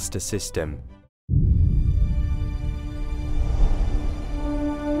Castor system.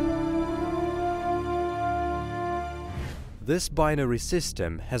 This binary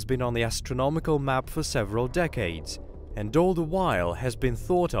system has been on the astronomical map for several decades, and all the while has been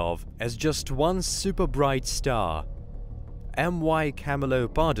thought of as just one super bright star. MY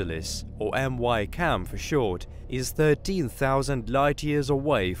CAMELOPARDALIS, or MY CAM for short, is 13,000 light-years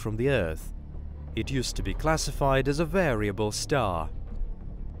away from the Earth. It used to be classified as a variable star.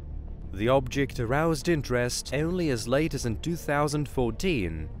 The object aroused interest only as late as in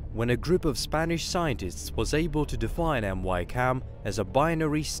 2014, when a group of Spanish scientists was able to define MY CAM as a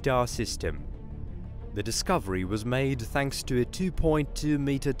binary star system. The discovery was made thanks to a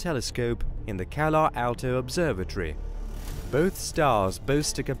 2.2-meter telescope in the Calar Alto Observatory. Both stars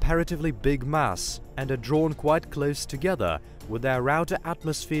boast a comparatively big mass and are drawn quite close together, with their outer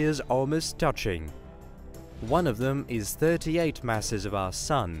atmospheres almost touching. One of them is 38 masses of our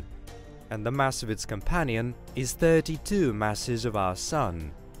Sun, and the mass of its companion is 32 masses of our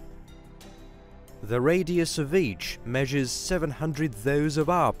Sun. The radius of each measures 700 those of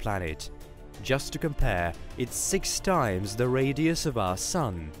our planet. Just to compare, it's 6 times the radius of our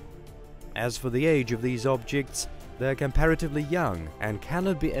Sun. As for the age of these objects, they're comparatively young and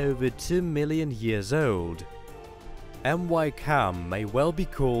cannot be over 2 million years old. MY CAM may well be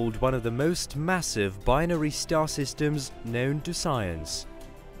called one of the most massive binary star systems known to science.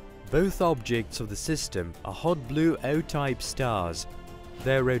 Both objects of the system are hot blue O-type stars.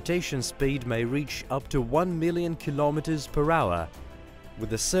 Their rotation speed may reach up to 1 million kilometers per hour,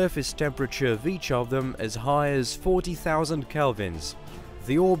 with the surface temperature of each of them as high as 40,000 kelvins.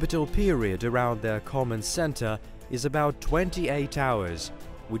 The orbital period around their common center is about 28 hours,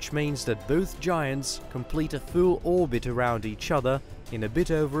 which means that both giants complete a full orbit around each other in a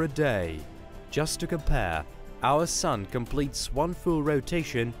bit over a day. Just to compare, our Sun completes one full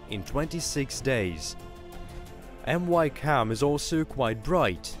rotation in 26 days. MY-CAM is also quite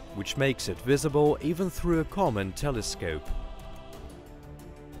bright, which makes it visible even through a common telescope.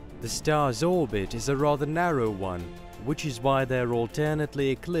 The star's orbit is a rather narrow one, which is why they are alternately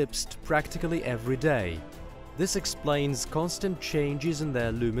eclipsed practically every day. This explains constant changes in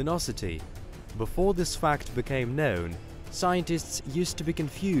their luminosity. Before this fact became known, scientists used to be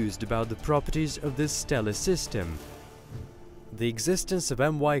confused about the properties of this stellar system. The existence of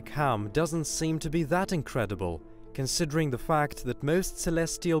MY-CAM doesn't seem to be that incredible, considering the fact that most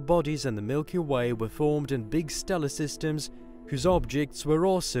celestial bodies in the Milky Way were formed in big stellar systems whose objects were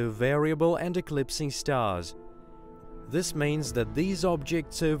also variable and eclipsing stars. This means that these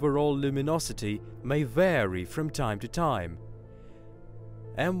objects' overall luminosity may vary from time to time.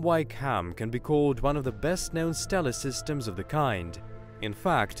 MY-CAM can be called one of the best-known stellar systems of the kind. In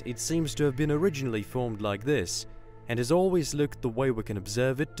fact, it seems to have been originally formed like this, and has always looked the way we can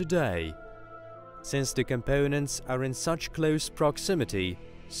observe it today. Since the components are in such close proximity,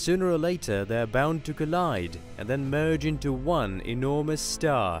 sooner or later they are bound to collide and then merge into one enormous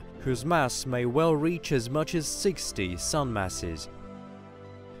star, whose mass may well reach as much as 60 sun masses.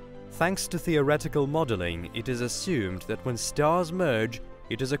 Thanks to theoretical modeling, it is assumed that when stars merge,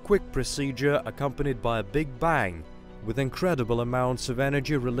 it is a quick procedure accompanied by a big bang, with incredible amounts of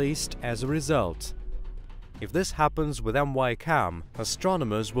energy released as a result. If this happens with MY-CAM,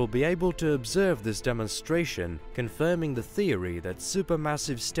 astronomers will be able to observe this demonstration, confirming the theory that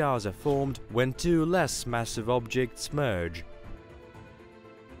supermassive stars are formed when two less massive objects merge.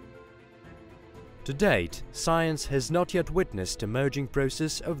 To date, science has not yet witnessed a merging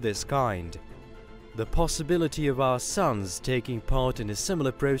process of this kind. The possibility of our suns taking part in a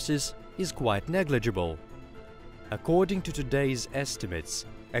similar process is quite negligible. According to today's estimates,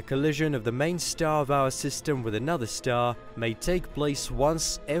 a collision of the main star of our system with another star may take place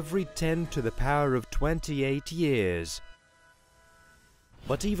once every 10 to the power of 28 years.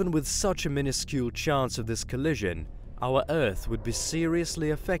 But even with such a minuscule chance of this collision, our Earth would be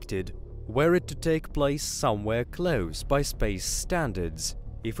seriously affected were it to take place somewhere close by space standards.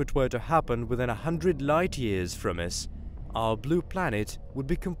 If it were to happen within 100 light years from us, our blue planet would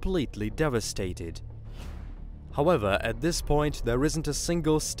be completely devastated. However, at this point there isn't a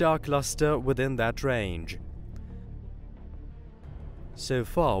single star cluster within that range. So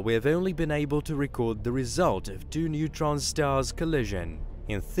far we have only been able to record the result of two neutron stars' collision.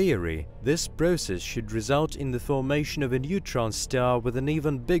 In theory, this process should result in the formation of a neutron star with an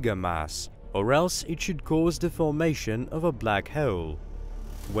even bigger mass, or else it should cause the formation of a black hole.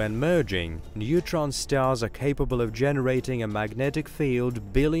 When merging, neutron stars are capable of generating a magnetic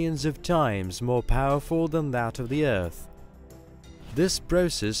field billions of times more powerful than that of the Earth. This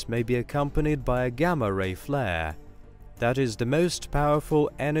process may be accompanied by a gamma-ray flare. That is the most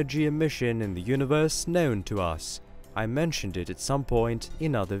powerful energy emission in the universe known to us. I mentioned it at some point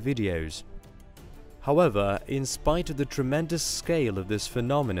in other videos. However, in spite of the tremendous scale of this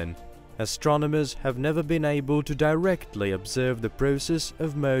phenomenon, astronomers have never been able to directly observe the process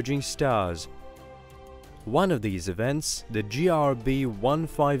of merging stars. One of these events, the GRB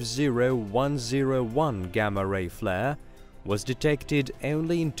 150101 gamma-ray flare, was detected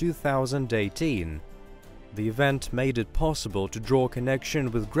only in 2018. The event made it possible to draw a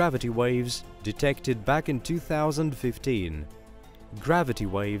connection with gravity waves detected back in 2015. Gravity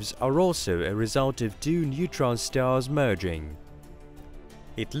waves are also a result of two neutron stars merging.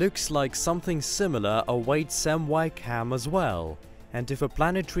 It looks like something similar awaits MY-CAM as well, and if a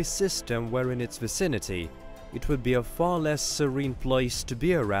planetary system were in its vicinity, it would be a far less serene place to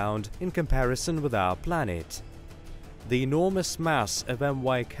be around in comparison with our planet. The enormous mass of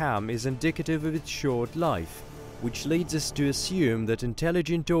MY-CAM is indicative of its short life, which leads us to assume that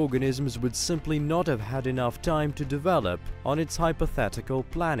intelligent organisms would simply not have had enough time to develop on its hypothetical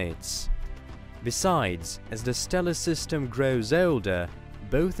planets. Besides, as the stellar system grows older,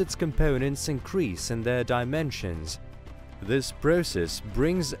 both its components increase in their dimensions. This process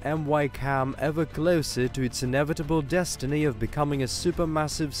brings MY-CAM ever closer to its inevitable destiny of becoming a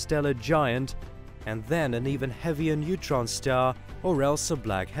supermassive stellar giant and then an even heavier neutron star or else a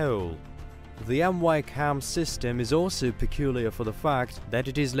black hole. The MY-CAM system is also peculiar for the fact that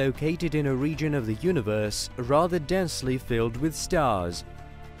it is located in a region of the universe rather densely filled with stars.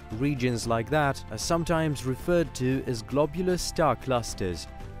 Regions like that are sometimes referred to as globular star clusters.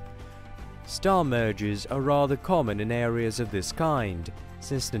 Star mergers are rather common in areas of this kind,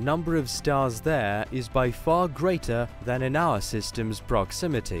 since the number of stars there is by far greater than in our system's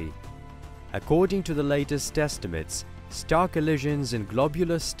proximity. According to the latest estimates, star collisions in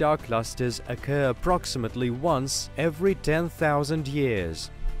globular star clusters occur approximately once every 10,000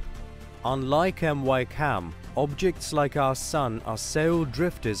 years. Unlike MY-CAM, objects like our Sun are sole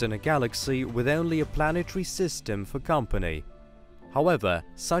drifters in a galaxy with only a planetary system for company. However,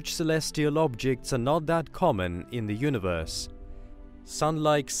 such celestial objects are not that common in the universe.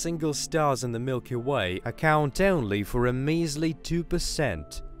 Sun-like single stars in the Milky Way account only for a measly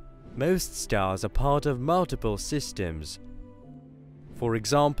 2%. Most stars are part of multiple systems. For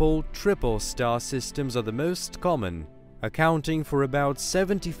example, triple star systems are the most common, accounting for about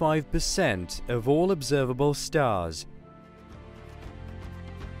 75% of all observable stars.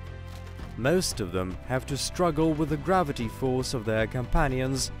 Most of them have to struggle with the gravity force of their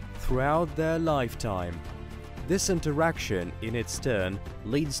companions throughout their lifetime. This interaction, in its turn,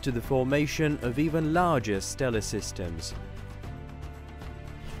 leads to the formation of even larger stellar systems.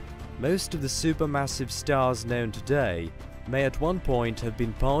 Most of the supermassive stars known today may at one point have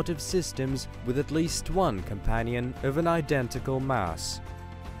been part of systems with at least one companion of an identical mass.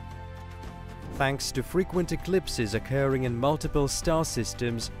 Thanks to frequent eclipses occurring in multiple star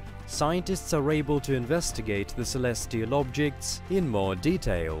systems, scientists are able to investigate the celestial objects in more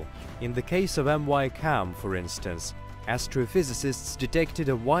detail. In the case of MY-CAM, for instance, astrophysicists detected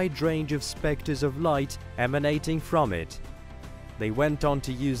a wide range of spectres of light emanating from it. They went on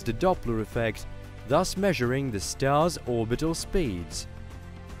to use the Doppler effect, thus measuring the star's orbital speeds.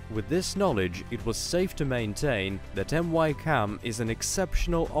 With this knowledge, it was safe to maintain that MY-CAM is an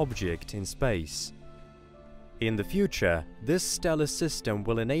exceptional object in space. In the future, this stellar system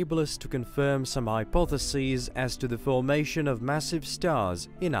will enable us to confirm some hypotheses as to the formation of massive stars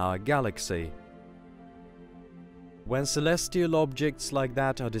in our galaxy. When celestial objects like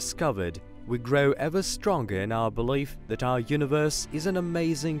that are discovered, we grow ever stronger in our belief that our universe is an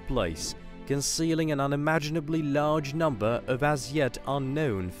amazing place, concealing an unimaginably large number of as yet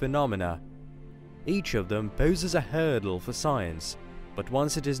unknown phenomena. Each of them poses a hurdle for science, but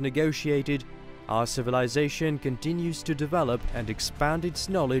once it is negotiated, our civilization continues to develop and expand its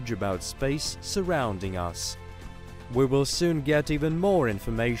knowledge about space surrounding us. We will soon get even more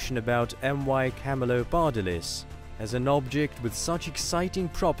information about MY CAMELOPARDALIS, as an object with such exciting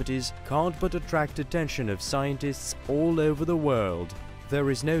properties can't but attract attention of scientists all over the world. There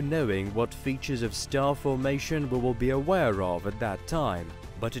is no knowing what features of star formation we will be aware of at that time,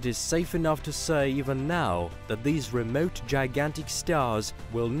 but it is safe enough to say even now that these remote gigantic stars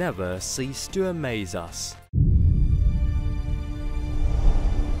will never cease to amaze us.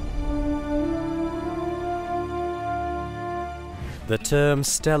 The term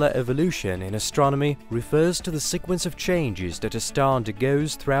stellar evolution in astronomy refers to the sequence of changes that a star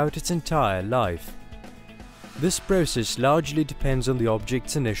undergoes throughout its entire life. This process largely depends on the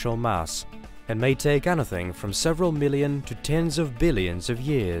object's initial mass, and may take anything from several million to tens of billions of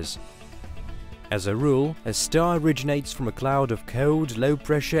years. As a rule, a star originates from a cloud of cold,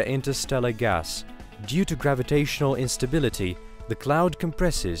 low-pressure interstellar gas. Due to gravitational instability, the cloud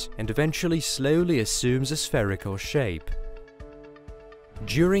compresses and eventually slowly assumes a spherical shape.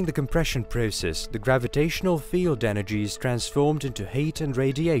 During the compression process, the gravitational field energy is transformed into heat and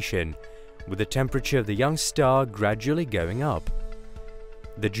radiation, with the temperature of the young star gradually going up.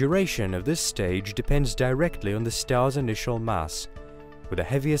 The duration of this stage depends directly on the star's initial mass. With the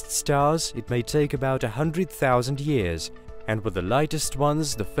heaviest stars, it may take about 100,000 years, and with the lightest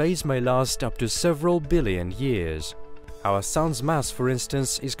ones, the phase may last up to several billion years. Our Sun's mass, for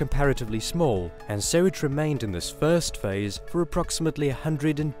instance, is comparatively small, and so it remained in this first phase for approximately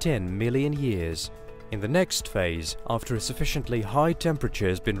 110 million years. In the next phase, after a sufficiently high temperature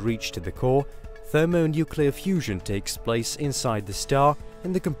has been reached at the core, thermonuclear fusion takes place inside the star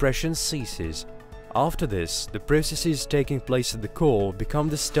and the compression ceases. After this, the processes taking place at the core become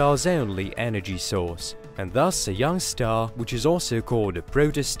the star's only energy source, and thus a young star, which is also called a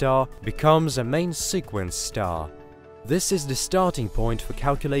protostar, becomes a main sequence star. This is the starting point for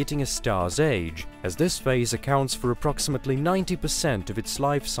calculating a star's age, as this phase accounts for approximately 90% of its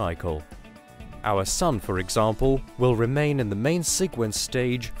life cycle. Our Sun, for example, will remain in the main sequence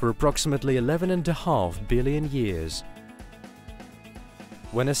stage for approximately 11.5 billion years.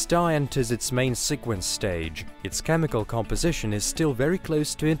 When a star enters its main sequence stage, its chemical composition is still very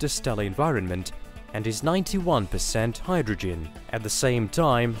close to interstellar environment and is 91% hydrogen. At the same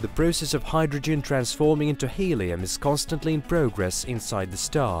time, the process of hydrogen transforming into helium is constantly in progress inside the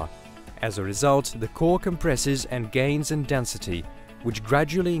star. As a result, the core compresses and gains in density, which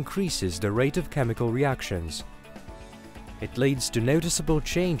gradually increases the rate of chemical reactions. It leads to noticeable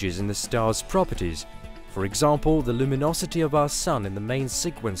changes in the star's properties. For example, the luminosity of our Sun in the main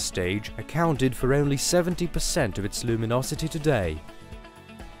sequence stage accounted for only 70% of its luminosity today.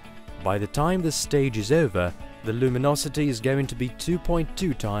 By the time this stage is over, the luminosity is going to be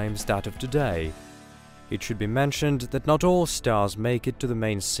 2.2 times that of today. It should be mentioned that not all stars make it to the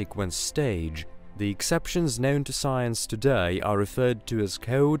main sequence stage. The exceptions known to science today are referred to as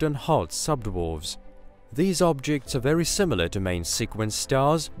cold and hot subdwarfs. These objects are very similar to main sequence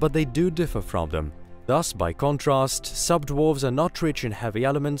stars, but they do differ from them. Thus, by contrast, subdwarfs are not rich in heavy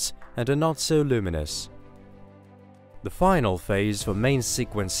elements and are not so luminous. The final phase for main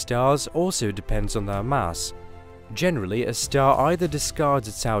sequence stars also depends on their mass. Generally, a star either discards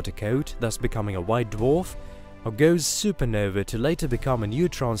its outer coat, thus becoming a white dwarf, or goes supernova to later become a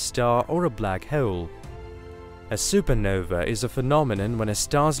neutron star or a black hole. A supernova is a phenomenon when a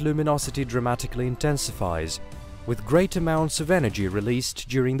star's luminosity dramatically intensifies, with great amounts of energy released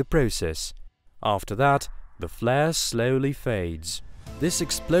during the process. After that, the flare slowly fades. This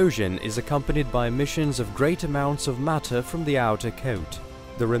explosion is accompanied by emissions of great amounts of matter from the outer coat.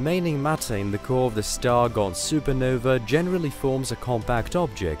 The remaining matter in the core of the star gone supernova generally forms a compact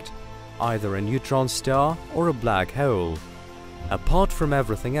object, either a neutron star or a black hole. Apart from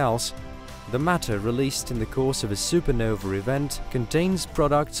everything else, the matter released in the course of a supernova event contains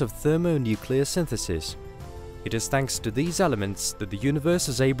products of thermonuclear synthesis. It is thanks to these elements that the universe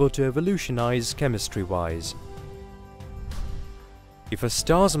is able to evolutionize chemistry-wise. If a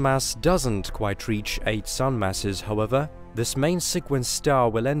star's mass doesn't quite reach 8 sun masses, however, this main sequence star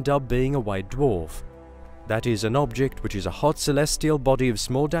will end up being a white dwarf. That is, an object which is a hot celestial body of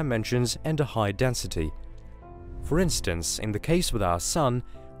small dimensions and a high density. For instance, in the case with our Sun,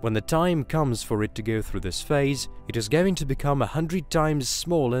 when the time comes for it to go through this phase, it is going to become 100 times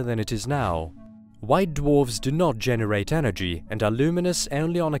smaller than it is now. White dwarfs do not generate energy and are luminous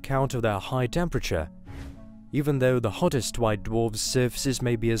only on account of their high temperature. Even though the hottest white dwarfs' surfaces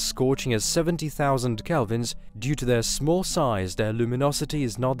may be as scorching as 70,000 kelvins, due to their small size, their luminosity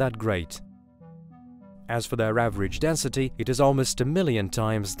is not that great. As for their average density, it is almost 1,000,000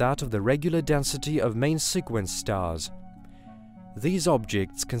 times that of the regular density of main sequence stars. These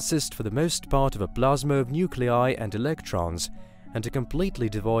objects consist for the most part of a plasma of nuclei and electrons, and are completely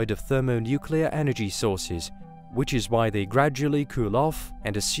devoid of thermonuclear energy sources, which is why they gradually cool off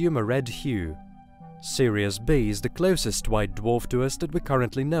and assume a red hue. Ceres B is the closest white dwarf to us that we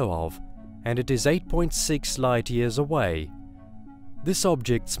currently know of, and it is 8.6 light-years away. This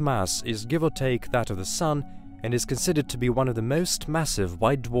object's mass is give or take that of the Sun and is considered to be one of the most massive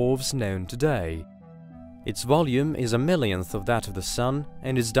white dwarfs known today. Its volume is 1/1,000,000th of that of the Sun,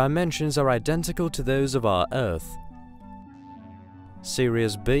 and its dimensions are identical to those of our Earth.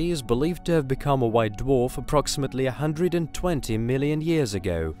 Ceres B is believed to have become a white dwarf approximately 120 million years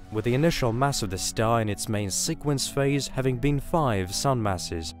ago, with the initial mass of the star in its main sequence phase having been 5 sun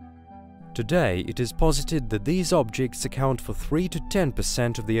masses. Today, it is posited that these objects account for 3 to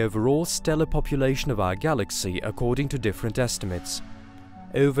 10% of the overall stellar population of our galaxy, according to different estimates.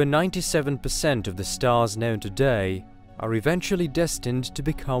 Over 97% of the stars known today are eventually destined to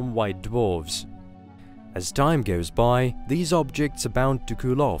become white dwarfs. As time goes by, these objects are bound to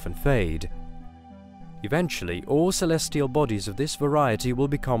cool off and fade. Eventually, all celestial bodies of this variety will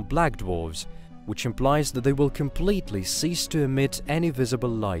become black dwarfs, which implies that they will completely cease to emit any visible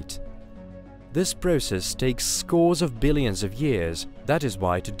light. This process takes scores of billions of years. That is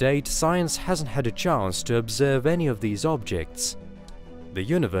why to date science hasn't had a chance to observe any of these objects. The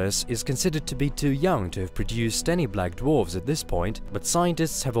universe is considered to be too young to have produced any black dwarfs at this point, but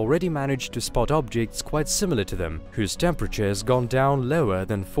scientists have already managed to spot objects quite similar to them, whose temperature has gone down lower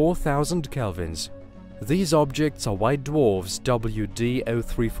than 4,000 kelvins. These objects are white dwarfs WD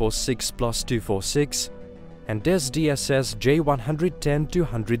 0346+246 and DSS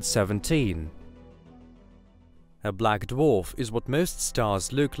J110-217. A black dwarf is what most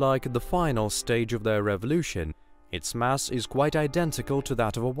stars look like at the final stage of their evolution. Its mass is quite identical to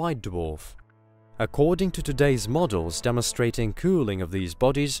that of a white dwarf. According to today's models demonstrating cooling of these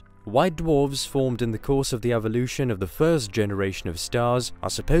bodies, white dwarfs formed in the course of the evolution of the first generation of stars are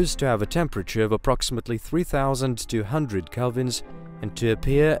supposed to have a temperature of approximately 3,200 kelvins and to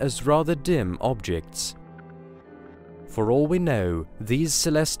appear as rather dim objects. For all we know, these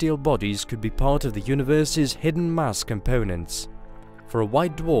celestial bodies could be part of the universe's hidden mass components. For a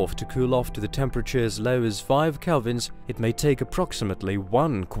white dwarf to cool off to the temperature as low as 5 kelvins, it may take approximately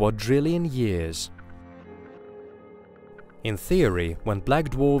 1 quadrillion years. In theory, when black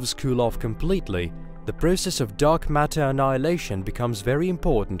dwarfs cool off completely, the process of dark matter annihilation becomes very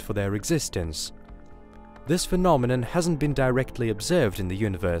important for their existence. This phenomenon hasn't been directly observed in the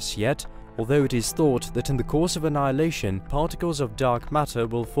universe yet, although it is thought that in the course of annihilation, particles of dark matter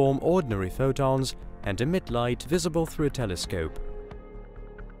will form ordinary photons and emit light visible through a telescope.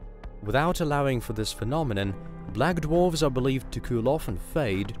 Without allowing for this phenomenon, Black dwarfs are believed to cool off and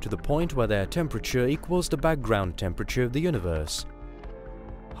fade to the point where their temperature equals the background temperature of the universe.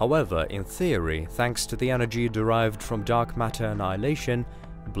 However, in theory, thanks to the energy derived from dark matter annihilation,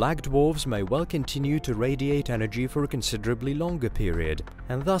 black dwarfs may well continue to radiate energy for a considerably longer period,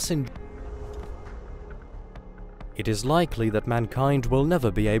 and thus it is likely that mankind will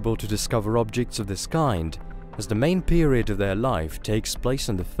never be able to discover objects of this kind, as the main period of their life takes place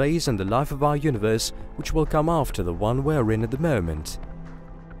in the phase in the life of our universe which will come after the one we're in at the moment.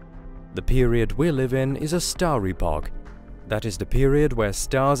 The period we live in is a star epoch. That is the period where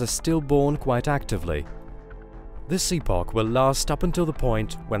stars are still born quite actively. This epoch will last up until the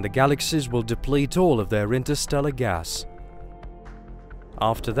point when the galaxies will deplete all of their interstellar gas.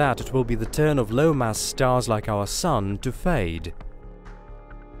 After that, it will be the turn of low-mass stars like our Sun to fade.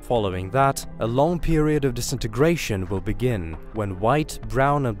 Following that, a long period of disintegration will begin, when white,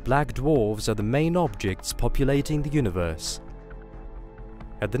 brown and black dwarfs are the main objects populating the universe.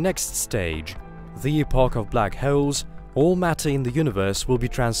 At the next stage, the epoch of black holes, all matter in the universe will be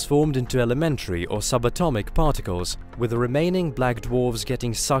transformed into elementary or subatomic particles, with the remaining black dwarfs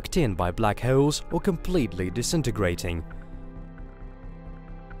getting sucked in by black holes or completely disintegrating.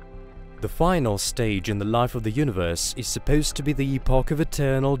 The final stage in the life of the universe is supposed to be the epoch of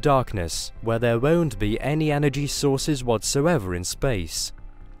eternal darkness, where there won't be any energy sources whatsoever in space.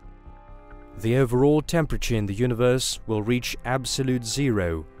 The overall temperature in the universe will reach absolute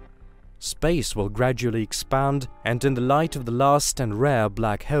zero. Space will gradually expand, and in the light of the last and rare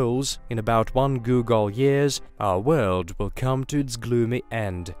black holes, in about 1 Gogol years, our world will come to its gloomy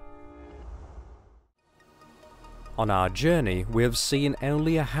end. On our journey, we have seen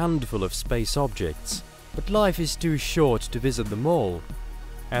only a handful of space objects, but life is too short to visit them all,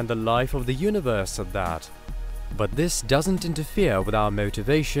 and the life of the universe at that. But this doesn't interfere with our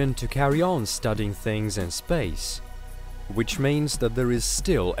motivation to carry on studying things in space, which means that there is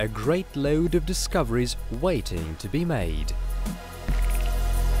still a great load of discoveries waiting to be made.